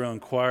of Israel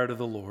inquired of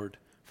the Lord,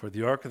 for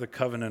the ark of the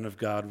covenant of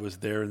God was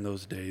there in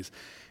those days.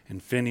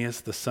 And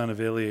Phinehas, the son of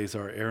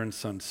Eleazar, Aaron's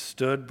son,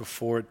 stood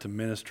before it to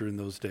minister in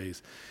those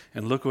days.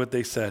 And look what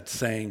they said,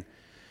 saying,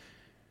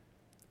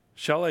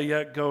 shall I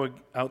yet go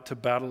out to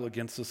battle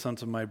against the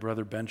sons of my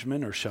brother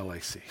Benjamin, or shall I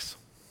cease?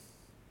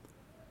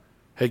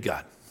 Hey,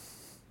 God,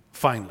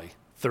 finally,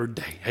 third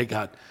day. Hey,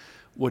 God,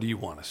 what do you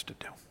want us to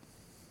do?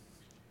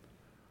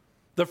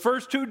 The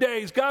first 2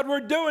 days, God,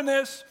 we're doing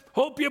this.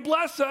 Hope you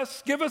bless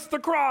us. Give us the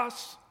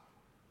cross.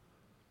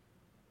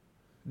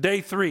 Day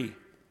 3,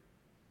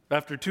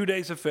 after 2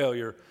 days of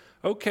failure,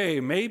 okay,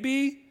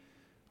 maybe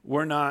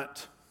we're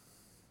not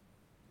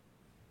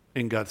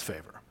in God's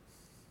favor.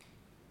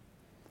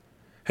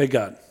 Hey,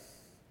 God,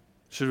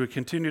 should we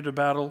continue to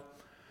battle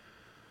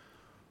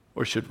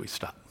or should we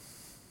stop?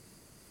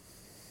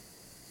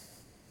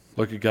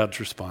 Look at God's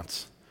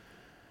response.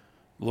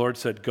 The Lord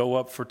said, go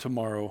up, for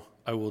tomorrow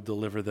I will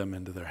deliver them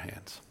into their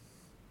hands.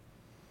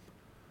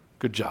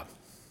 Good job.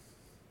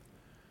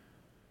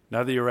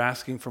 Now that you're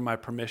asking for my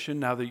permission,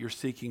 now that you're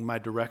seeking my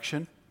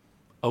direction,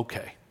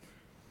 okay,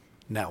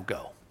 now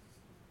go.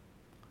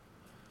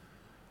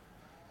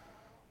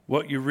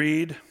 What you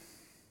read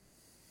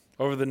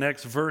over the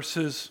next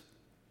verses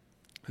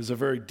is a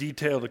very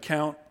detailed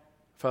account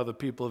of how the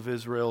people of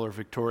Israel are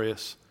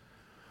victorious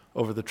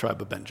over the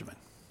tribe of Benjamin.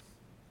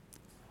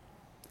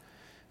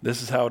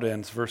 This is how it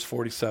ends, verse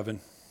 47.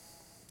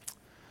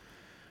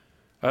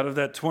 Out of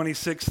that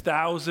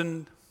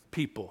 26,000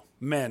 people,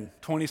 men,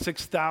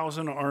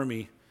 26,000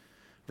 army,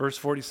 verse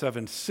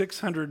 47,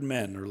 600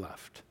 men are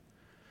left.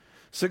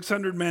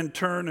 600 men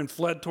turned and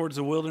fled towards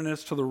the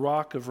wilderness to the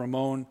rock of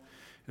Rimmon,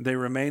 and they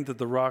remained at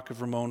the rock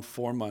of Rimmon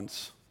 4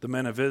 months. The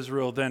men of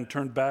Israel then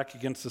turned back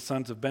against the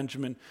sons of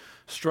Benjamin,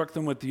 struck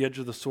them with the edge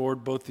of the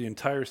sword, both the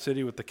entire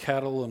city with the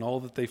cattle and all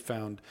that they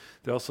found.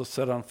 They also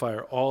set on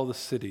fire all the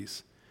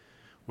cities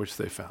which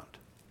they found.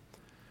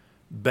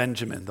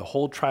 Benjamin, the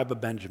whole tribe of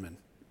Benjamin,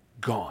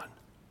 gone,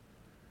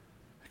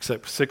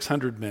 except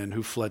 600 men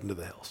who fled into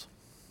the hills.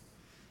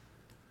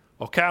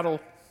 All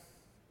cattle,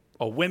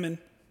 all women,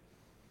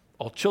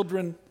 all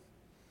children,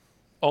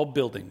 all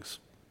buildings,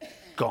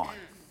 gone.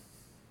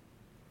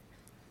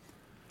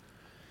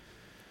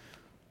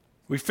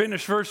 We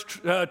finished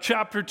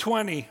chapter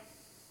 20.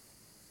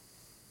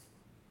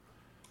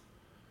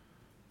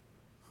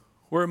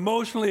 We're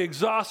emotionally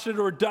exhausted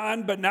or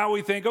done, but now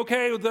we think,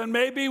 okay, then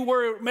maybe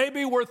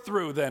we're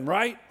through then,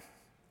 right?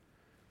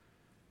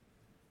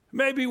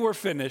 Maybe we're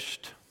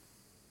finished.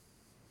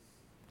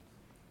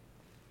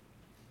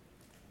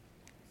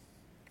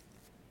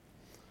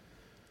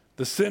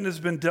 The sin has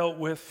been dealt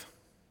with.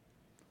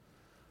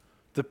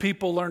 The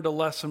people learned a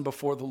lesson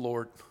before the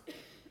Lord.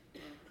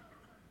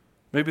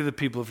 Maybe the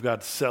people of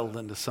God settled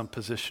into some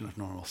position of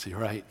normalcy,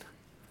 right?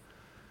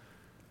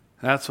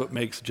 That's what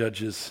makes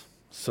Judges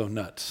so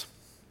nuts.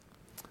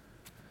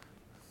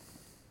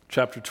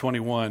 Chapter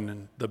 21,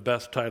 and the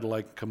best title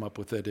I can come up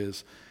with it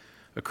is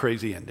A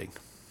Crazy Ending.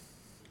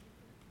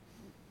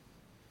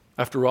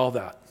 After all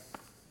that,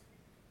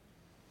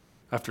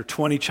 after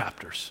 20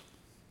 chapters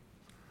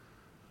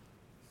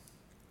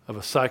of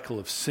a cycle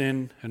of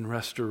sin and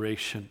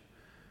restoration,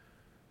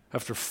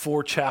 after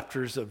 4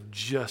 chapters of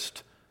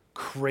just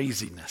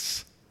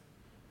craziness,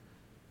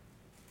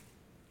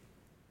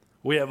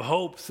 we have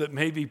hopes that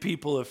maybe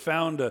people have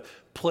found a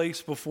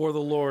place before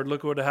the Lord.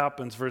 Look what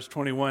happens, verse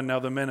 21. Now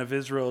the men of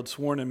Israel had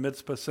sworn in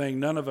Mizpah, saying,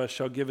 none of us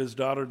shall give his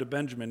daughter to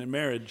Benjamin in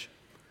marriage.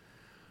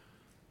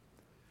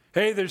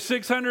 Hey, there's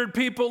 600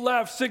 people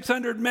left,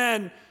 600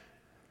 men.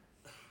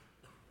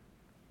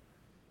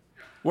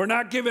 We're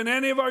not giving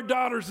any of our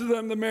daughters to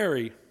them to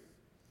marry.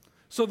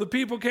 So the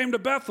people came to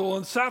Bethel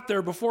and sat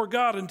there before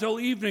God until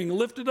evening,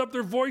 lifted up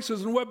their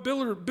voices and wept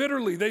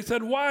bitterly. They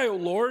said, why, O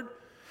Lord?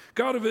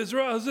 God of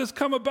Israel, has this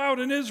come about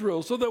in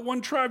Israel so that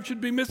one tribe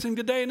should be missing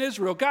today in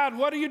Israel? God,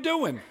 what are you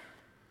doing?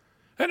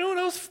 Anyone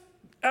else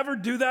ever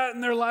do that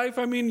in their life?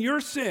 I mean,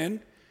 your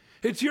sin,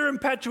 it's your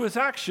impetuous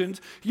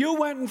actions. You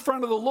went in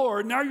front of the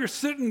Lord. Now you're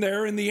sitting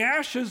there in the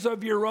ashes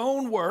of your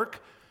own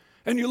work,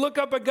 and you look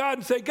up at God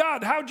and say,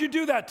 God, how'd you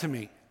do that to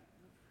me?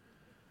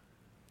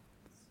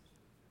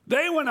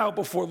 They went out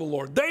before the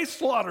Lord. They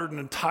slaughtered an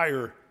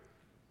entire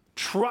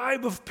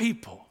tribe of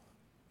people,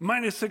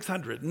 minus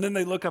 600. And then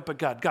they look up at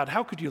God. God,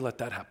 how could you let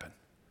that happen?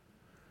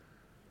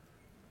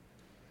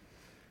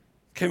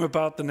 Came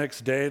about the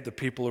next day, the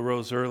people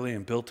arose early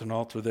and built an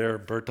altar there,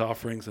 burnt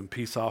offerings and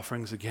peace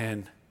offerings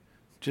again,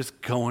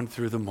 just going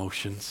through the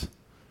motions.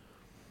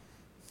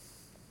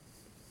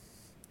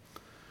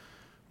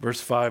 Verse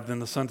 5, then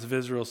the sons of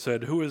Israel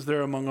said, who is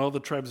there among all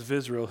the tribes of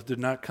Israel who did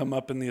not come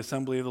up in the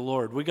assembly of the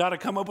Lord? We got to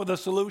come up with a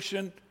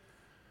solution.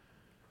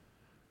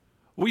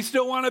 We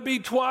still want to be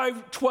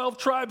 12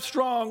 tribes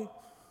strong.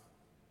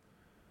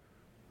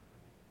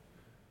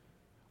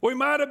 We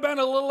might have been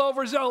a little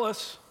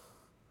overzealous.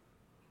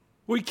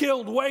 We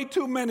killed way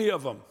too many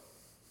of them.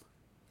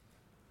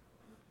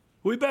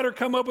 We better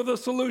come up with a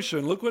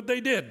solution. Look what they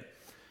did.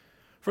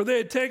 For they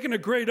had taken a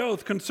great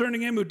oath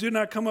concerning him who did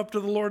not come up to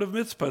the Lord of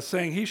Mizpah,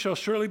 saying, he shall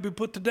surely be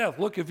put to death.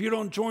 Look, if you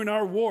don't join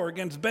our war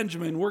against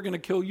Benjamin, we're going to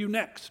kill you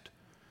next.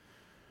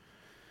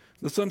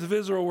 The sons of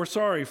Israel were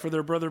sorry for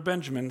their brother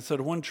Benjamin and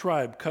said, one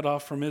tribe cut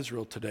off from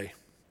Israel today.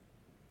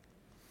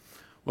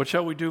 What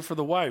shall we do for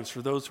the wives,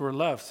 for those who are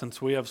left,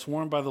 since we have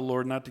sworn by the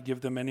Lord not to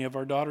give them any of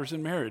our daughters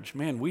in marriage?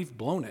 Man, we've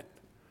blown it.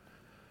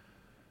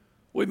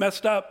 We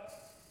messed up.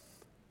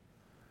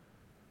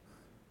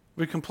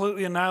 We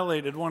completely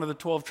annihilated one of the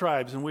 12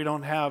 tribes, and we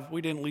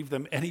didn't leave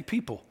them any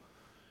people,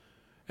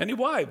 any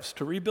wives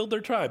to rebuild their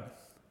tribe.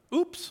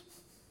 Oops.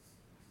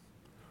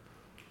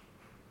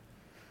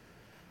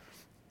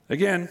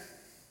 Again,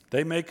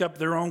 they make up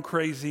their own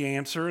crazy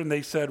answer, and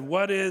they said,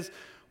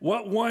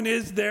 what one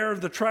is there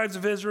of the tribes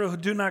of Israel who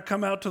do not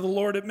come out to the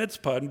Lord at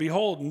Mizpah? And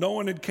behold, no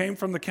one had came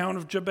from the count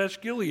of Jabesh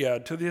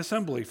Gilead to the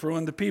assembly. For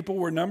when the people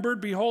were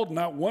numbered, behold,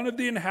 not one of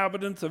the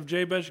inhabitants of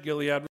Jabesh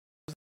Gilead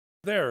was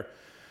there.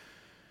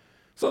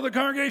 So the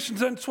congregation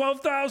sent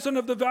 12,000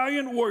 of the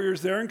valiant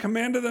warriors there and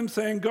commanded them,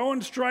 saying, go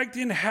and strike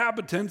the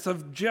inhabitants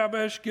of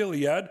Jabesh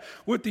Gilead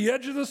with the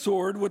edge of the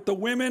sword, with the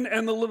women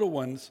and the little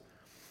ones.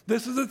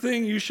 This is the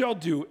thing you shall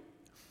do.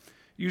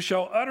 You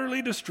shall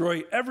utterly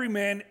destroy every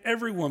man,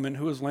 every woman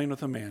who has lain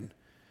with a man.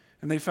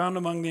 And they found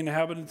among the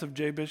inhabitants of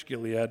Jabesh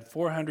Gilead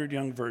 400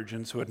 young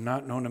virgins who had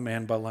not known a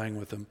man by lying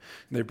with them.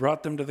 And they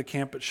brought them to the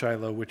camp at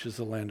Shiloh, which is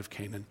the land of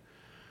Canaan.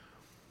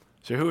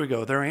 So here we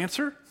go. Their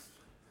answer?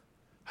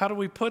 How do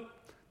we put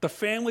the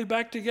family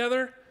back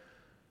together?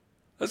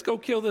 Let's go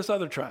kill this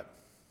other tribe.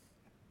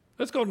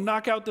 Let's go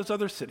knock out this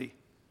other city.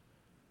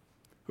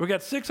 We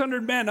got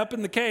 600 men up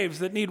in the caves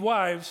that need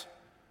wives.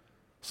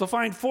 So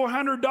find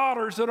 400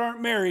 daughters that aren't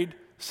married,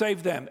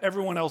 save them.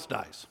 Everyone else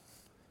dies.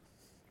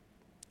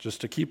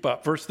 Just to keep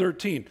up. Verse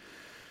 13.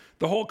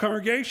 The whole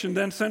congregation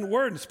then sent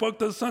word and spoke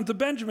to the sons of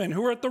Benjamin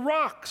who were at the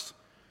rocks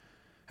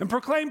and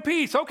proclaimed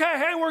peace. Okay,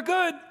 hey, we're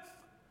good.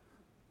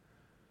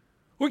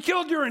 We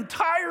killed your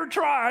entire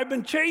tribe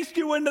and chased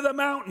you into the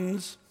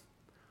mountains.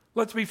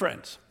 Let's be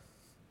friends.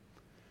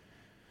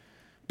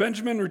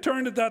 Benjamin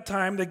returned at that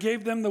time. They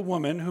gave them the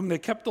woman whom they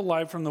kept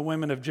alive from the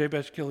women of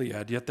Jabesh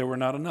Gilead, yet there were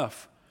not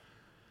enough.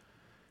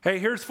 Hey,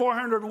 here's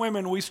 400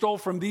 women we stole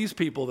from these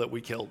people that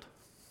we killed.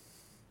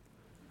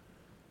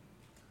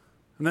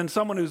 And then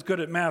someone who's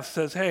good at math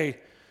says, hey,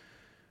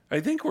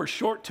 I think we're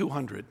short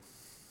 200.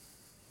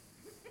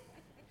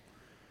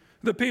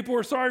 The people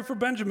were sorry for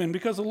Benjamin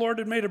because the Lord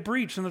had made a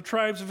breach in the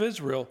tribes of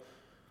Israel.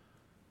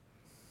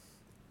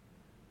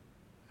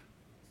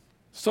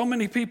 So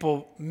many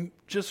people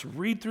just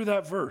read through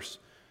that verse.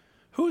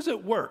 Who's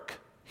at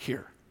work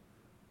here?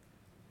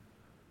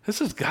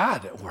 This is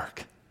God at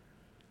work.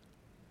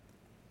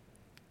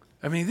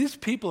 I mean, these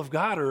people of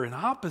God are in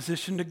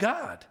opposition to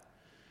God.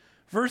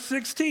 Verse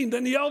 16,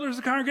 then the elders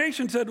of the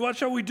congregation said, what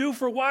shall we do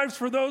for wives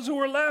for those who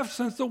are left,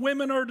 since the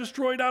women are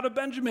destroyed out of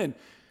Benjamin?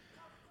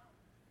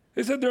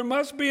 They said, there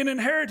must be an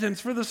inheritance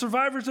for the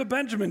survivors of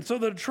Benjamin, so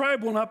that a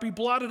tribe will not be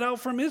blotted out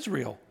from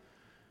Israel.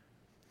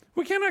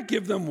 We cannot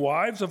give them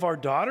wives of our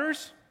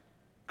daughters,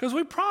 because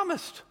we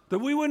promised that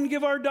we wouldn't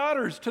give our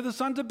daughters to the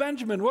sons of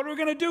Benjamin. What are we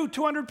going to do?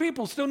 200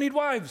 people still need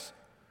wives.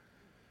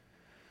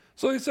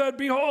 So they said,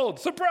 behold,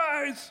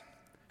 surprise!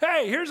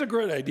 Hey, here's a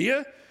great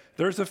idea.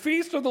 There's a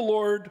feast of the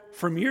Lord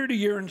from year to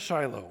year in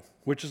Shiloh,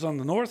 which is on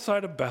the north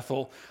side of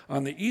Bethel,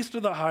 on the east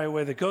of the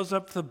highway that goes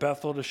up to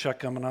Bethel to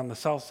Shechem, and on the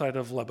south side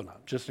of Lebanon,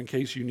 just in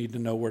case you need to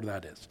know where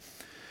that is.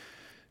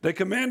 They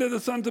commanded the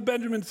sons of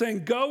Benjamin,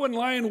 saying, go and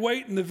lie in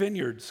wait in the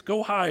vineyards.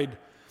 Go hide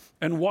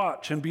and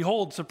watch. And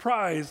behold,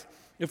 surprise,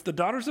 if the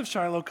daughters of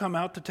Shiloh come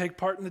out to take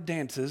part in the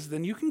dances,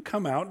 then you can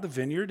come out in the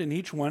vineyard, and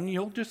each one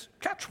you'll just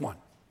catch one.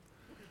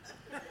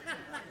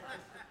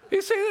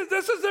 You see,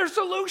 this is their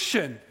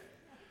solution.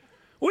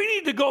 We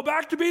need to go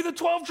back to be the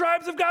 12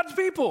 tribes of God's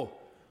people.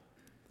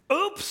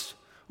 Oops,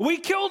 we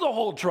killed a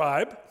whole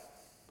tribe.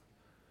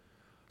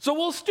 So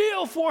we'll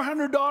steal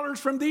 $400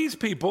 from these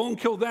people and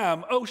kill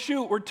them. Oh,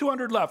 shoot, we're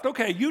 200 left.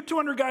 Okay, you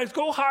 200 guys,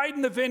 go hide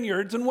in the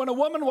vineyards, and when a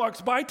woman walks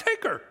by,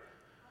 take her.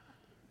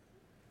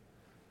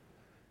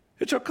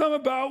 It shall come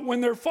about when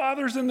their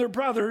fathers and their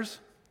brothers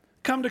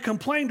come to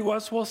complain to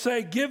us, we'll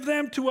say, give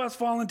them to us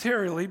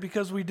voluntarily,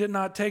 because we did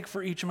not take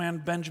for each man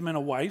Benjamin a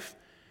wife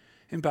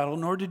in battle,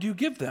 nor did you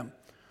give them.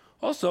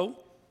 Also,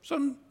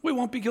 so we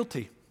won't be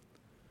guilty.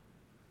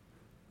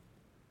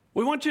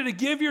 We want you to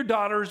give your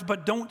daughters,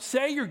 but don't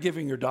say you're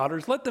giving your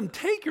daughters. Let them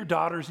take your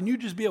daughters, and you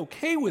just be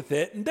okay with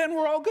it, and then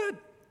we're all good.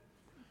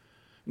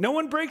 No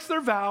one breaks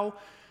their vow.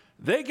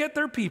 They get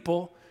their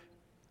people.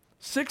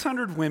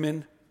 600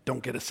 women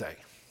don't get a say.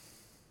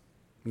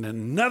 And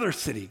another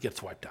city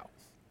gets wiped out.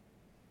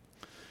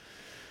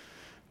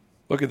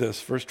 Look at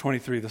this, verse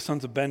 23. The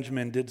sons of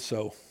Benjamin did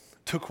so,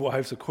 took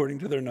wives according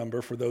to their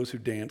number for those who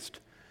danced,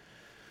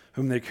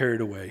 whom they carried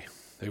away.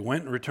 They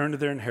went and returned to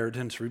their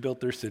inheritance,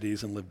 rebuilt their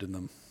cities, and lived in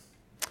them.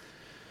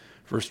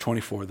 Verse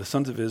 24. The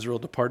sons of Israel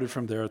departed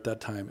from there at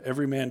that time,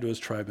 every man to his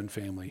tribe and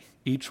family.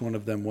 Each one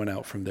of them went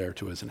out from there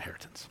to his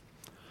inheritance.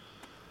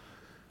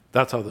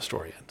 That's how the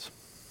story ends.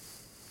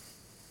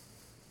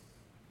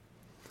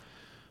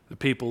 The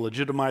people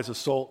legitimize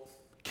assault,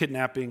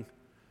 kidnapping,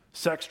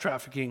 sex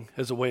trafficking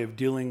as a way of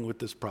dealing with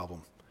this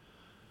problem.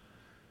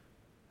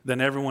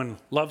 Then everyone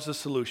loves the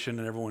solution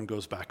and everyone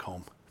goes back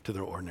home to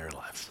their ordinary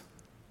lives.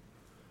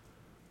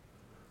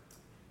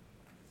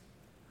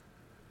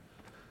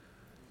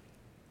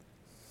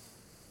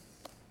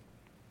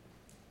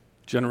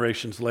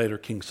 Generations later,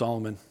 King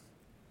Solomon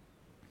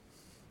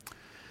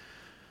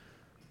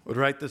would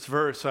write this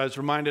verse. I was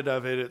reminded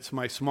of it. It's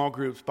my small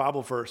group's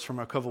Bible verse from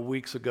a couple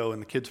weeks ago in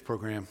the kids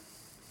program.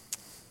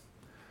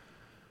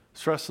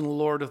 Trust in the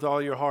Lord with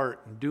all your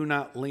heart, and do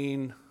not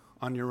lean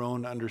on your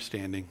own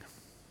understanding.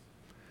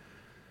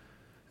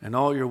 In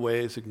all your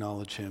ways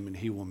acknowledge him, and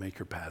he will make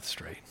your path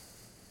straight.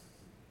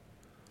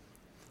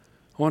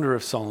 I wonder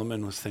if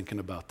Solomon was thinking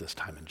about this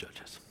time in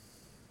Judges.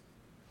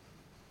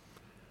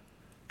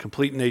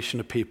 Complete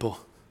nation of people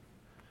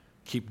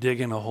keep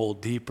digging a hole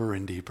deeper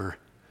and deeper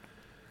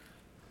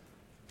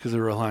because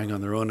they're relying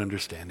on their own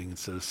understanding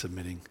instead of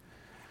submitting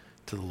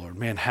to the Lord.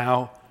 Man,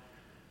 how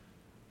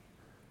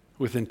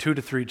within 2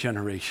 to 3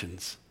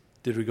 generations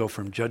did we go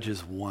from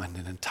Judges 1,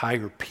 an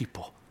entire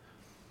people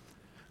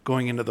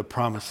going into the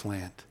promised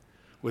land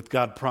with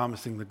God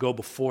promising to go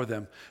before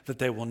them, that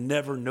they will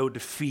never know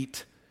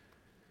defeat.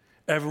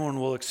 Everyone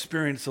will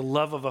experience the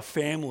love of a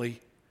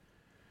family.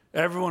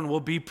 Everyone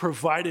will be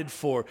provided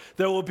for.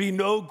 There will be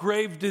no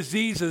grave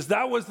diseases.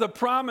 That was the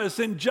promise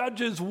in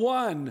Judges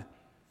 1.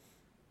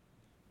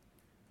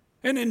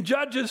 And in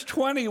Judges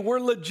 20, we're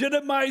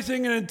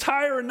legitimizing an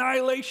entire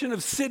annihilation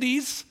of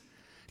cities,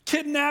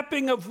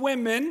 kidnapping of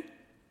women.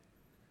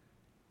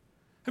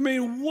 I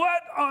mean,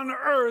 what on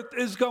earth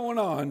is going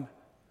on?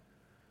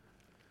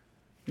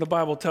 The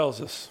Bible tells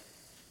us.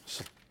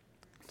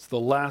 It's the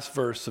last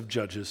verse of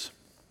Judges,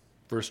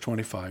 verse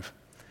 25.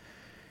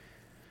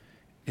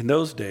 In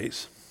those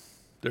days,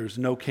 there was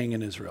no king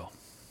in Israel.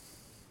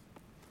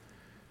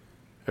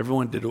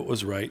 Everyone did what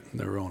was right in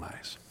their own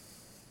eyes.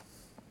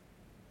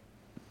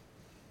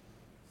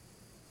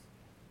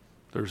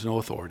 There was no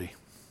authority.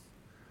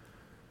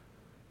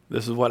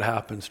 This is what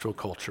happens to a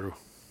culture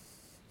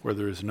where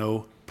there is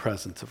no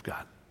presence of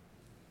God.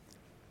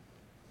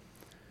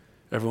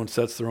 Everyone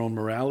sets their own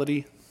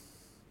morality.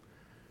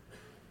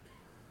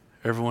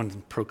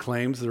 Everyone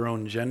proclaims their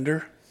own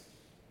gender.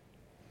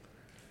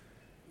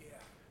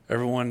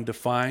 Everyone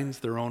defines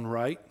their own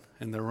right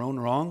and their own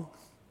wrong.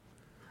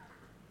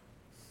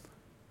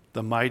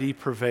 The mighty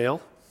prevail.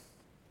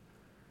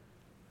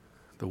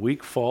 The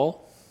weak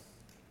fall.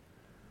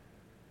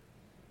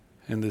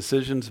 And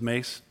decisions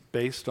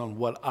based on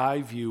what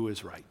I view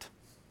as right.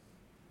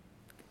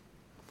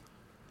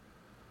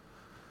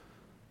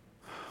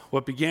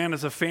 What began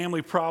as a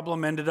family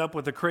problem ended up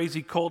with a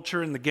crazy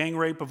culture and the gang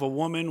rape of a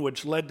woman,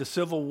 which led to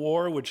civil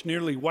war, which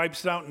nearly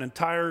wipes out an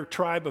entire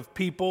tribe of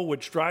people,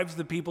 which drives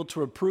the people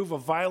to approve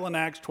of violent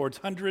acts towards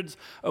hundreds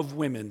of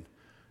women.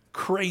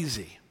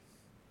 Crazy.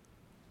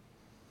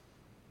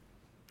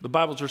 The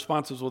Bible's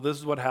response is, well, this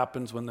is what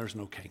happens when there's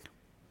no king.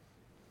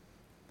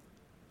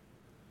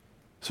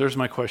 So here's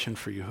my question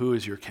for you. Who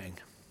is your king?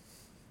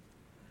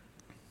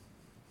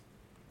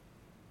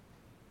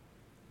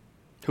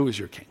 Who is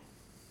your king?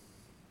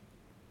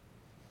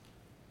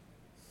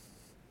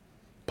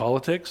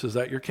 Politics, is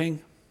that your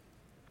king?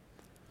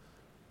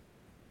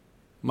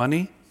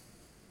 Money?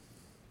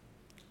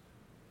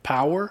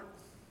 Power?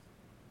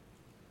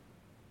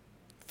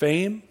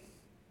 Fame?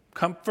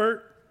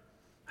 Comfort?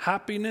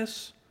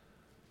 Happiness?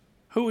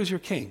 Who is your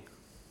king?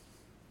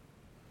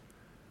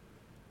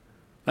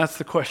 That's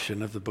the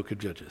question of the book of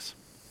Judges.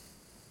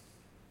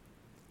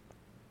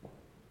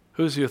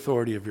 Who's the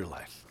authority of your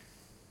life?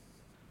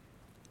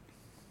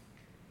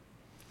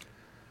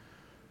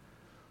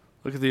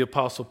 Look at the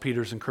Apostle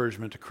Peter's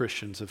encouragement to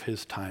Christians of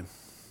his time.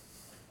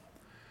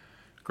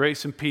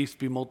 Grace and peace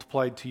be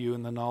multiplied to you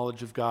in the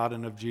knowledge of God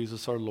and of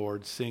Jesus our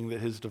Lord, seeing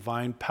that his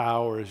divine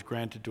power has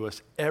granted to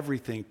us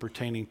everything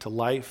pertaining to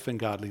life and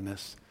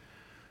godliness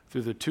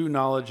through the true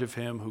knowledge of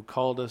him who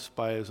called us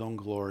by his own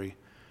glory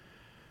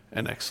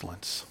and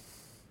excellence.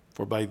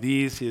 For by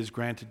these he has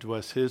granted to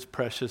us his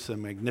precious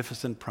and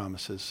magnificent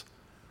promises,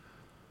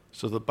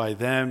 so that by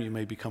them you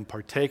may become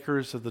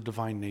partakers of the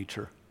divine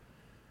nature,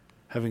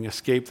 having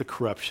escaped the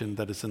corruption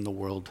that is in the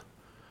world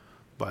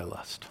by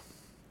lust.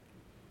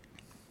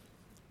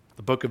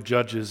 The book of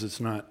Judges is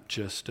not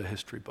just a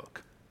history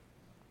book.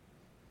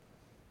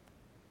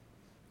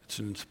 It's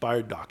an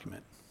inspired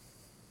document.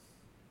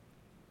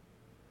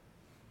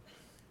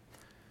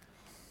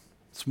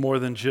 It's more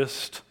than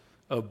just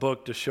a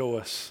book to show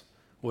us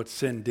what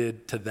sin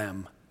did to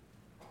them.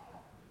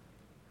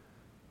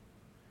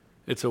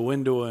 It's a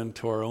window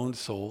into our own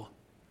soul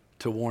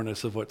to warn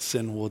us of what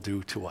sin will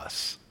do to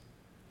us.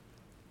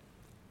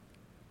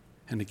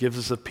 And it gives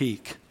us a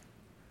peek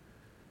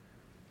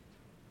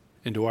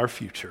into our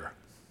future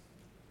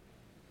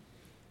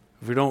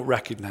if we don't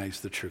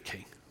recognize the true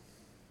King.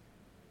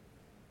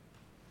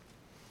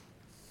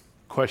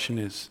 Question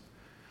is,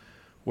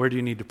 where do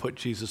you need to put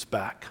Jesus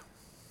back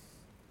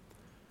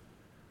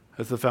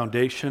as the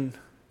foundation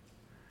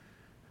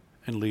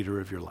and leader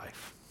of your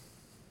life?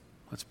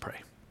 Let's pray.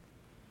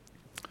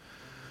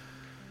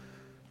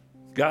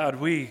 God,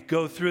 we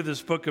go through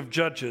this book of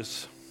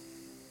Judges.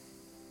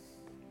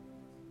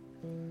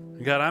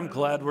 God, I'm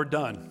glad we're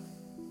done.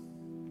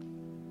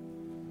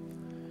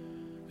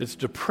 It's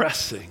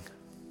depressing.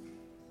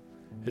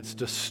 It's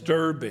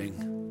disturbing.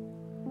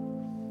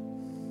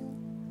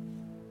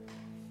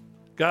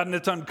 God, and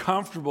it's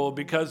uncomfortable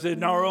because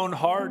in our own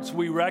hearts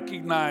we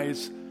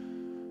recognize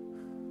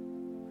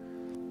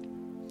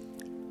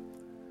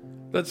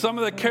that some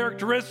of the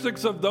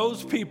characteristics of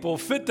those people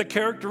fit the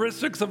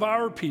characteristics of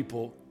our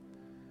people.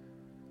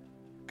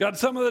 God,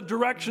 some of the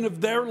direction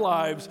of their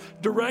lives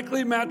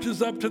directly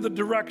matches up to the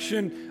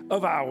direction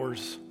of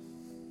ours.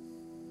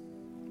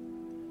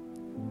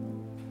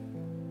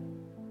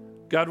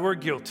 God, we're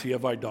guilty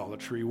of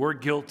idolatry. We're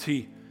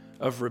guilty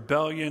of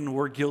rebellion.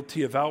 We're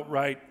guilty of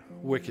outright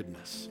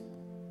wickedness.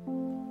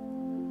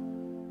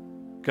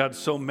 God,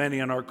 so many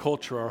in our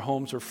culture, our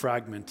homes are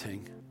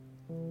fragmenting.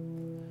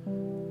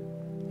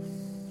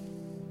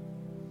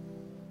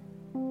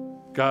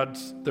 God,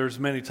 there's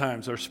many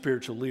times our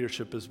spiritual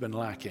leadership has been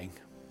lacking.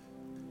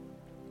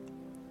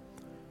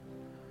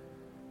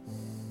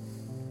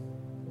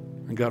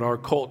 And God, our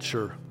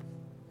culture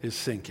is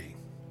sinking.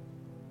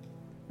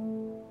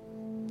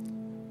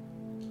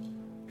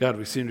 God,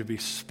 we seem to be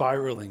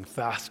spiraling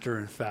faster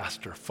and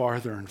faster,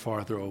 farther and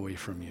farther away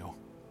from you.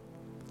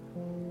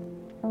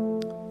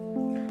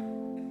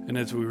 And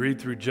as we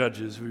read through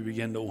Judges, we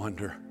begin to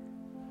wonder,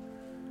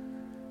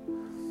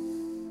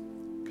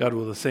 God,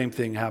 will the same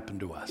thing happen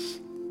to us?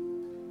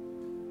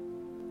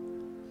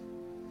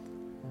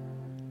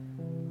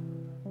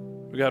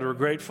 God, we're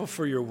grateful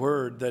for your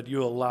word that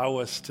you allow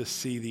us to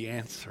see the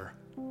answer.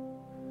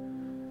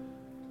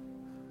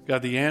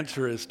 God, the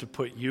answer is to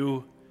put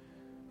you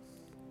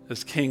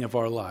as king of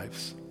our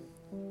lives.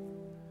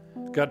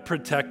 God,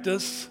 protect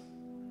us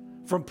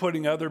from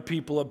putting other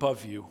people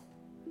above you.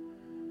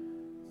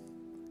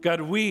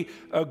 God, we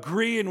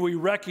agree and we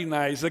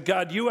recognize that,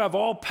 God, you have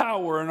all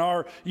power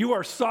and you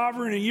are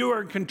sovereign and you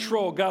are in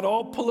control. God,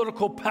 all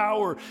political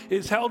power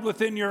is held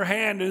within your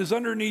hand and is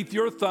underneath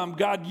your thumb.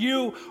 God,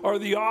 you are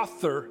the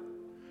author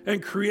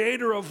and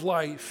creator of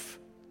life.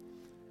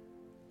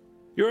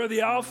 You are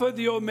the Alpha,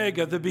 the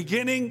Omega, the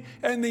beginning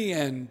and the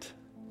end.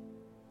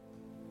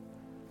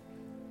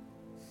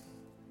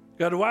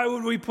 God, why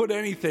would we put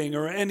anything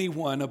or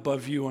anyone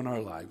above you in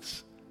our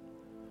lives?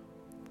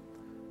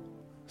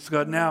 So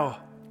God, now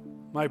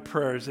my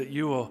prayer is that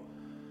you will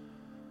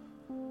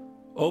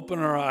open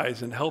our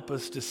eyes and help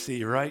us to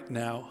see right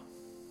now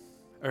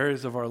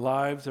areas of our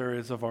lives,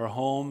 areas of our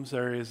homes,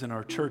 areas in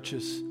our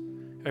churches,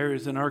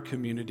 areas in our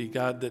community,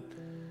 God, that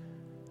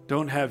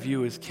don't have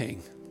you as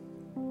King.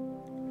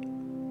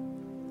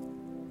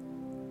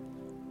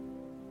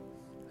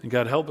 And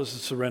God, help us to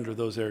surrender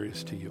those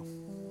areas to you.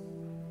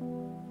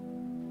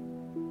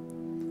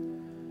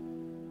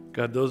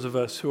 God, those of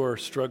us who are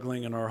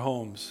struggling in our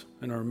homes,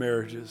 in our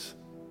marriages,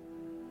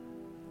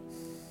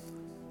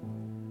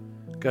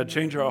 God,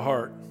 change our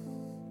heart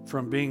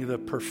from being the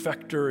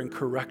perfecter and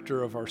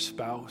corrector of our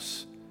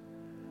spouse.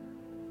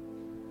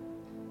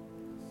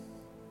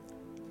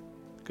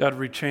 God,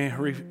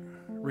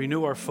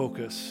 renew our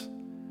focus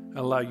and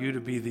allow you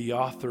to be the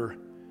author,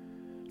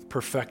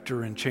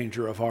 perfecter, and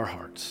changer of our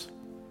hearts.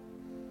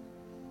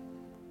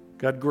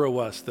 God, grow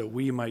us that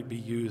we might be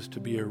used to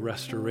be a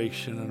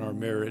restoration in our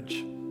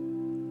marriage.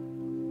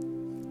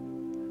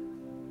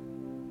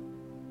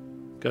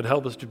 God,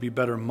 help us to be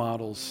better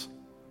models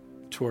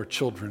to our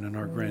children and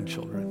our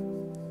grandchildren.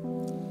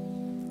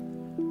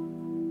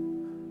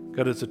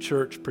 God, as a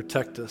church,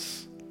 protect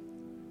us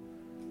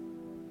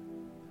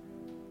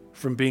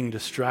from being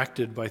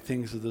distracted by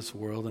things of this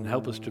world and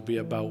help us to be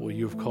about what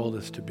you've called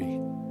us to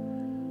be.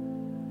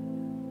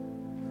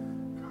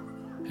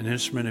 an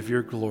instrument of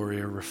your glory,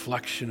 a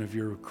reflection of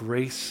your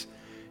grace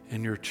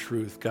and your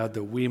truth, God,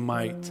 that we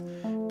might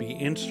be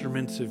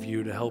instruments of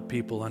you to help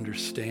people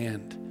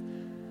understand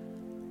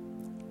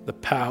the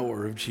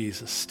power of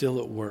Jesus still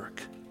at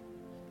work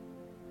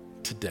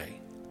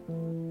today.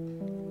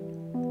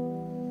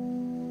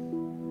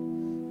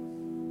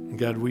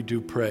 God, we do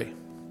pray.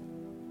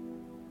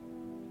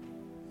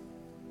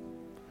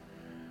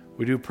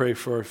 We do pray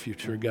for our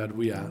future. God,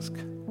 we ask.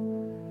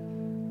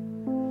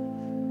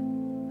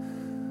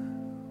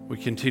 We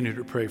continue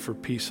to pray for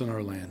peace in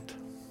our land.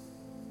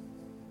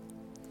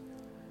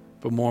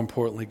 But more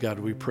importantly, God,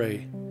 we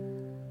pray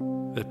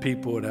that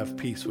people would have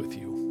peace with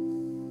you.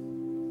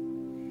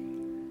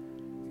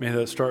 May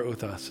that start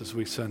with us as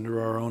we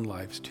surrender our own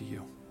lives to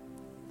you.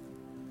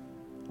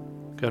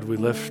 God, we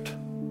lift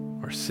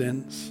our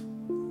sins.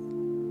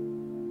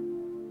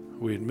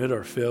 We admit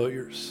our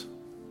failures.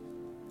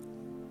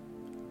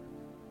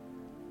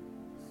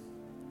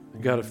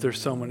 God, if there's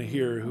someone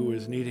here who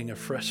is needing a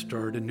fresh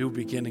start, a new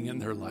beginning in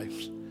their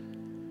lives,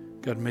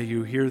 God, may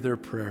you hear their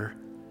prayer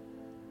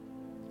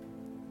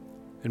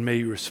and may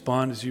you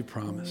respond as you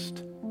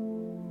promised.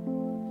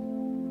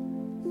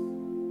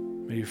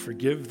 May you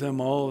forgive them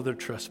all of their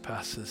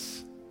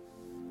trespasses.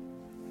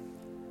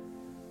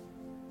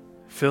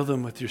 Fill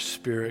them with your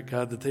Spirit,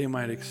 God, that they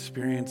might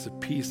experience a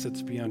peace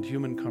that's beyond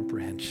human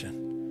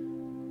comprehension.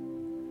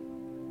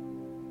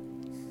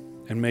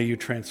 And may you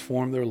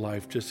transform their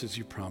life just as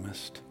you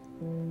promised.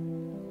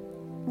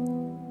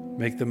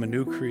 Make them a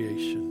new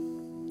creation.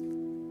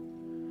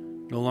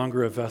 No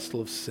longer a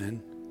vessel of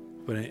sin,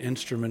 but an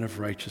instrument of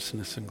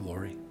righteousness and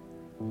glory.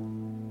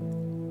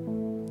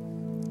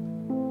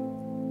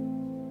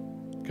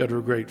 God,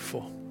 we're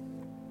grateful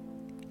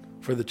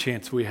for the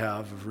chance we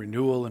have of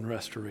renewal and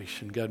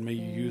restoration. God, may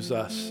you use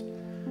us,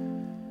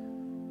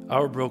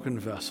 our broken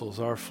vessels,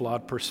 our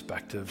flawed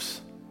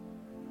perspectives,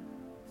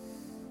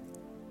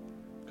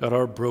 God,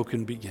 our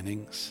broken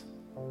beginnings.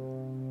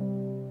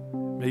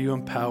 May you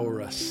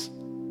empower us.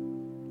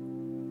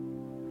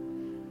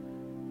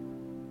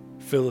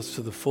 Fill us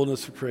to the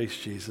fullness of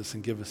Christ Jesus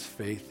and give us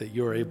faith that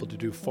you are able to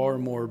do far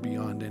more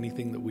beyond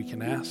anything that we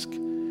can ask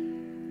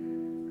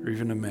or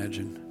even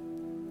imagine,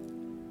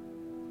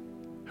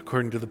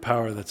 according to the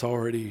power that's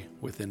already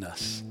within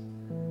us.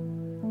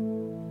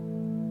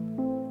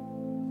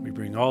 We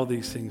bring all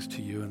these things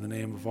to you in the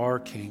name of our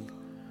King,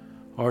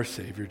 our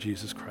Savior,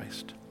 Jesus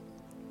Christ.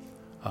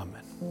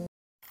 Amen.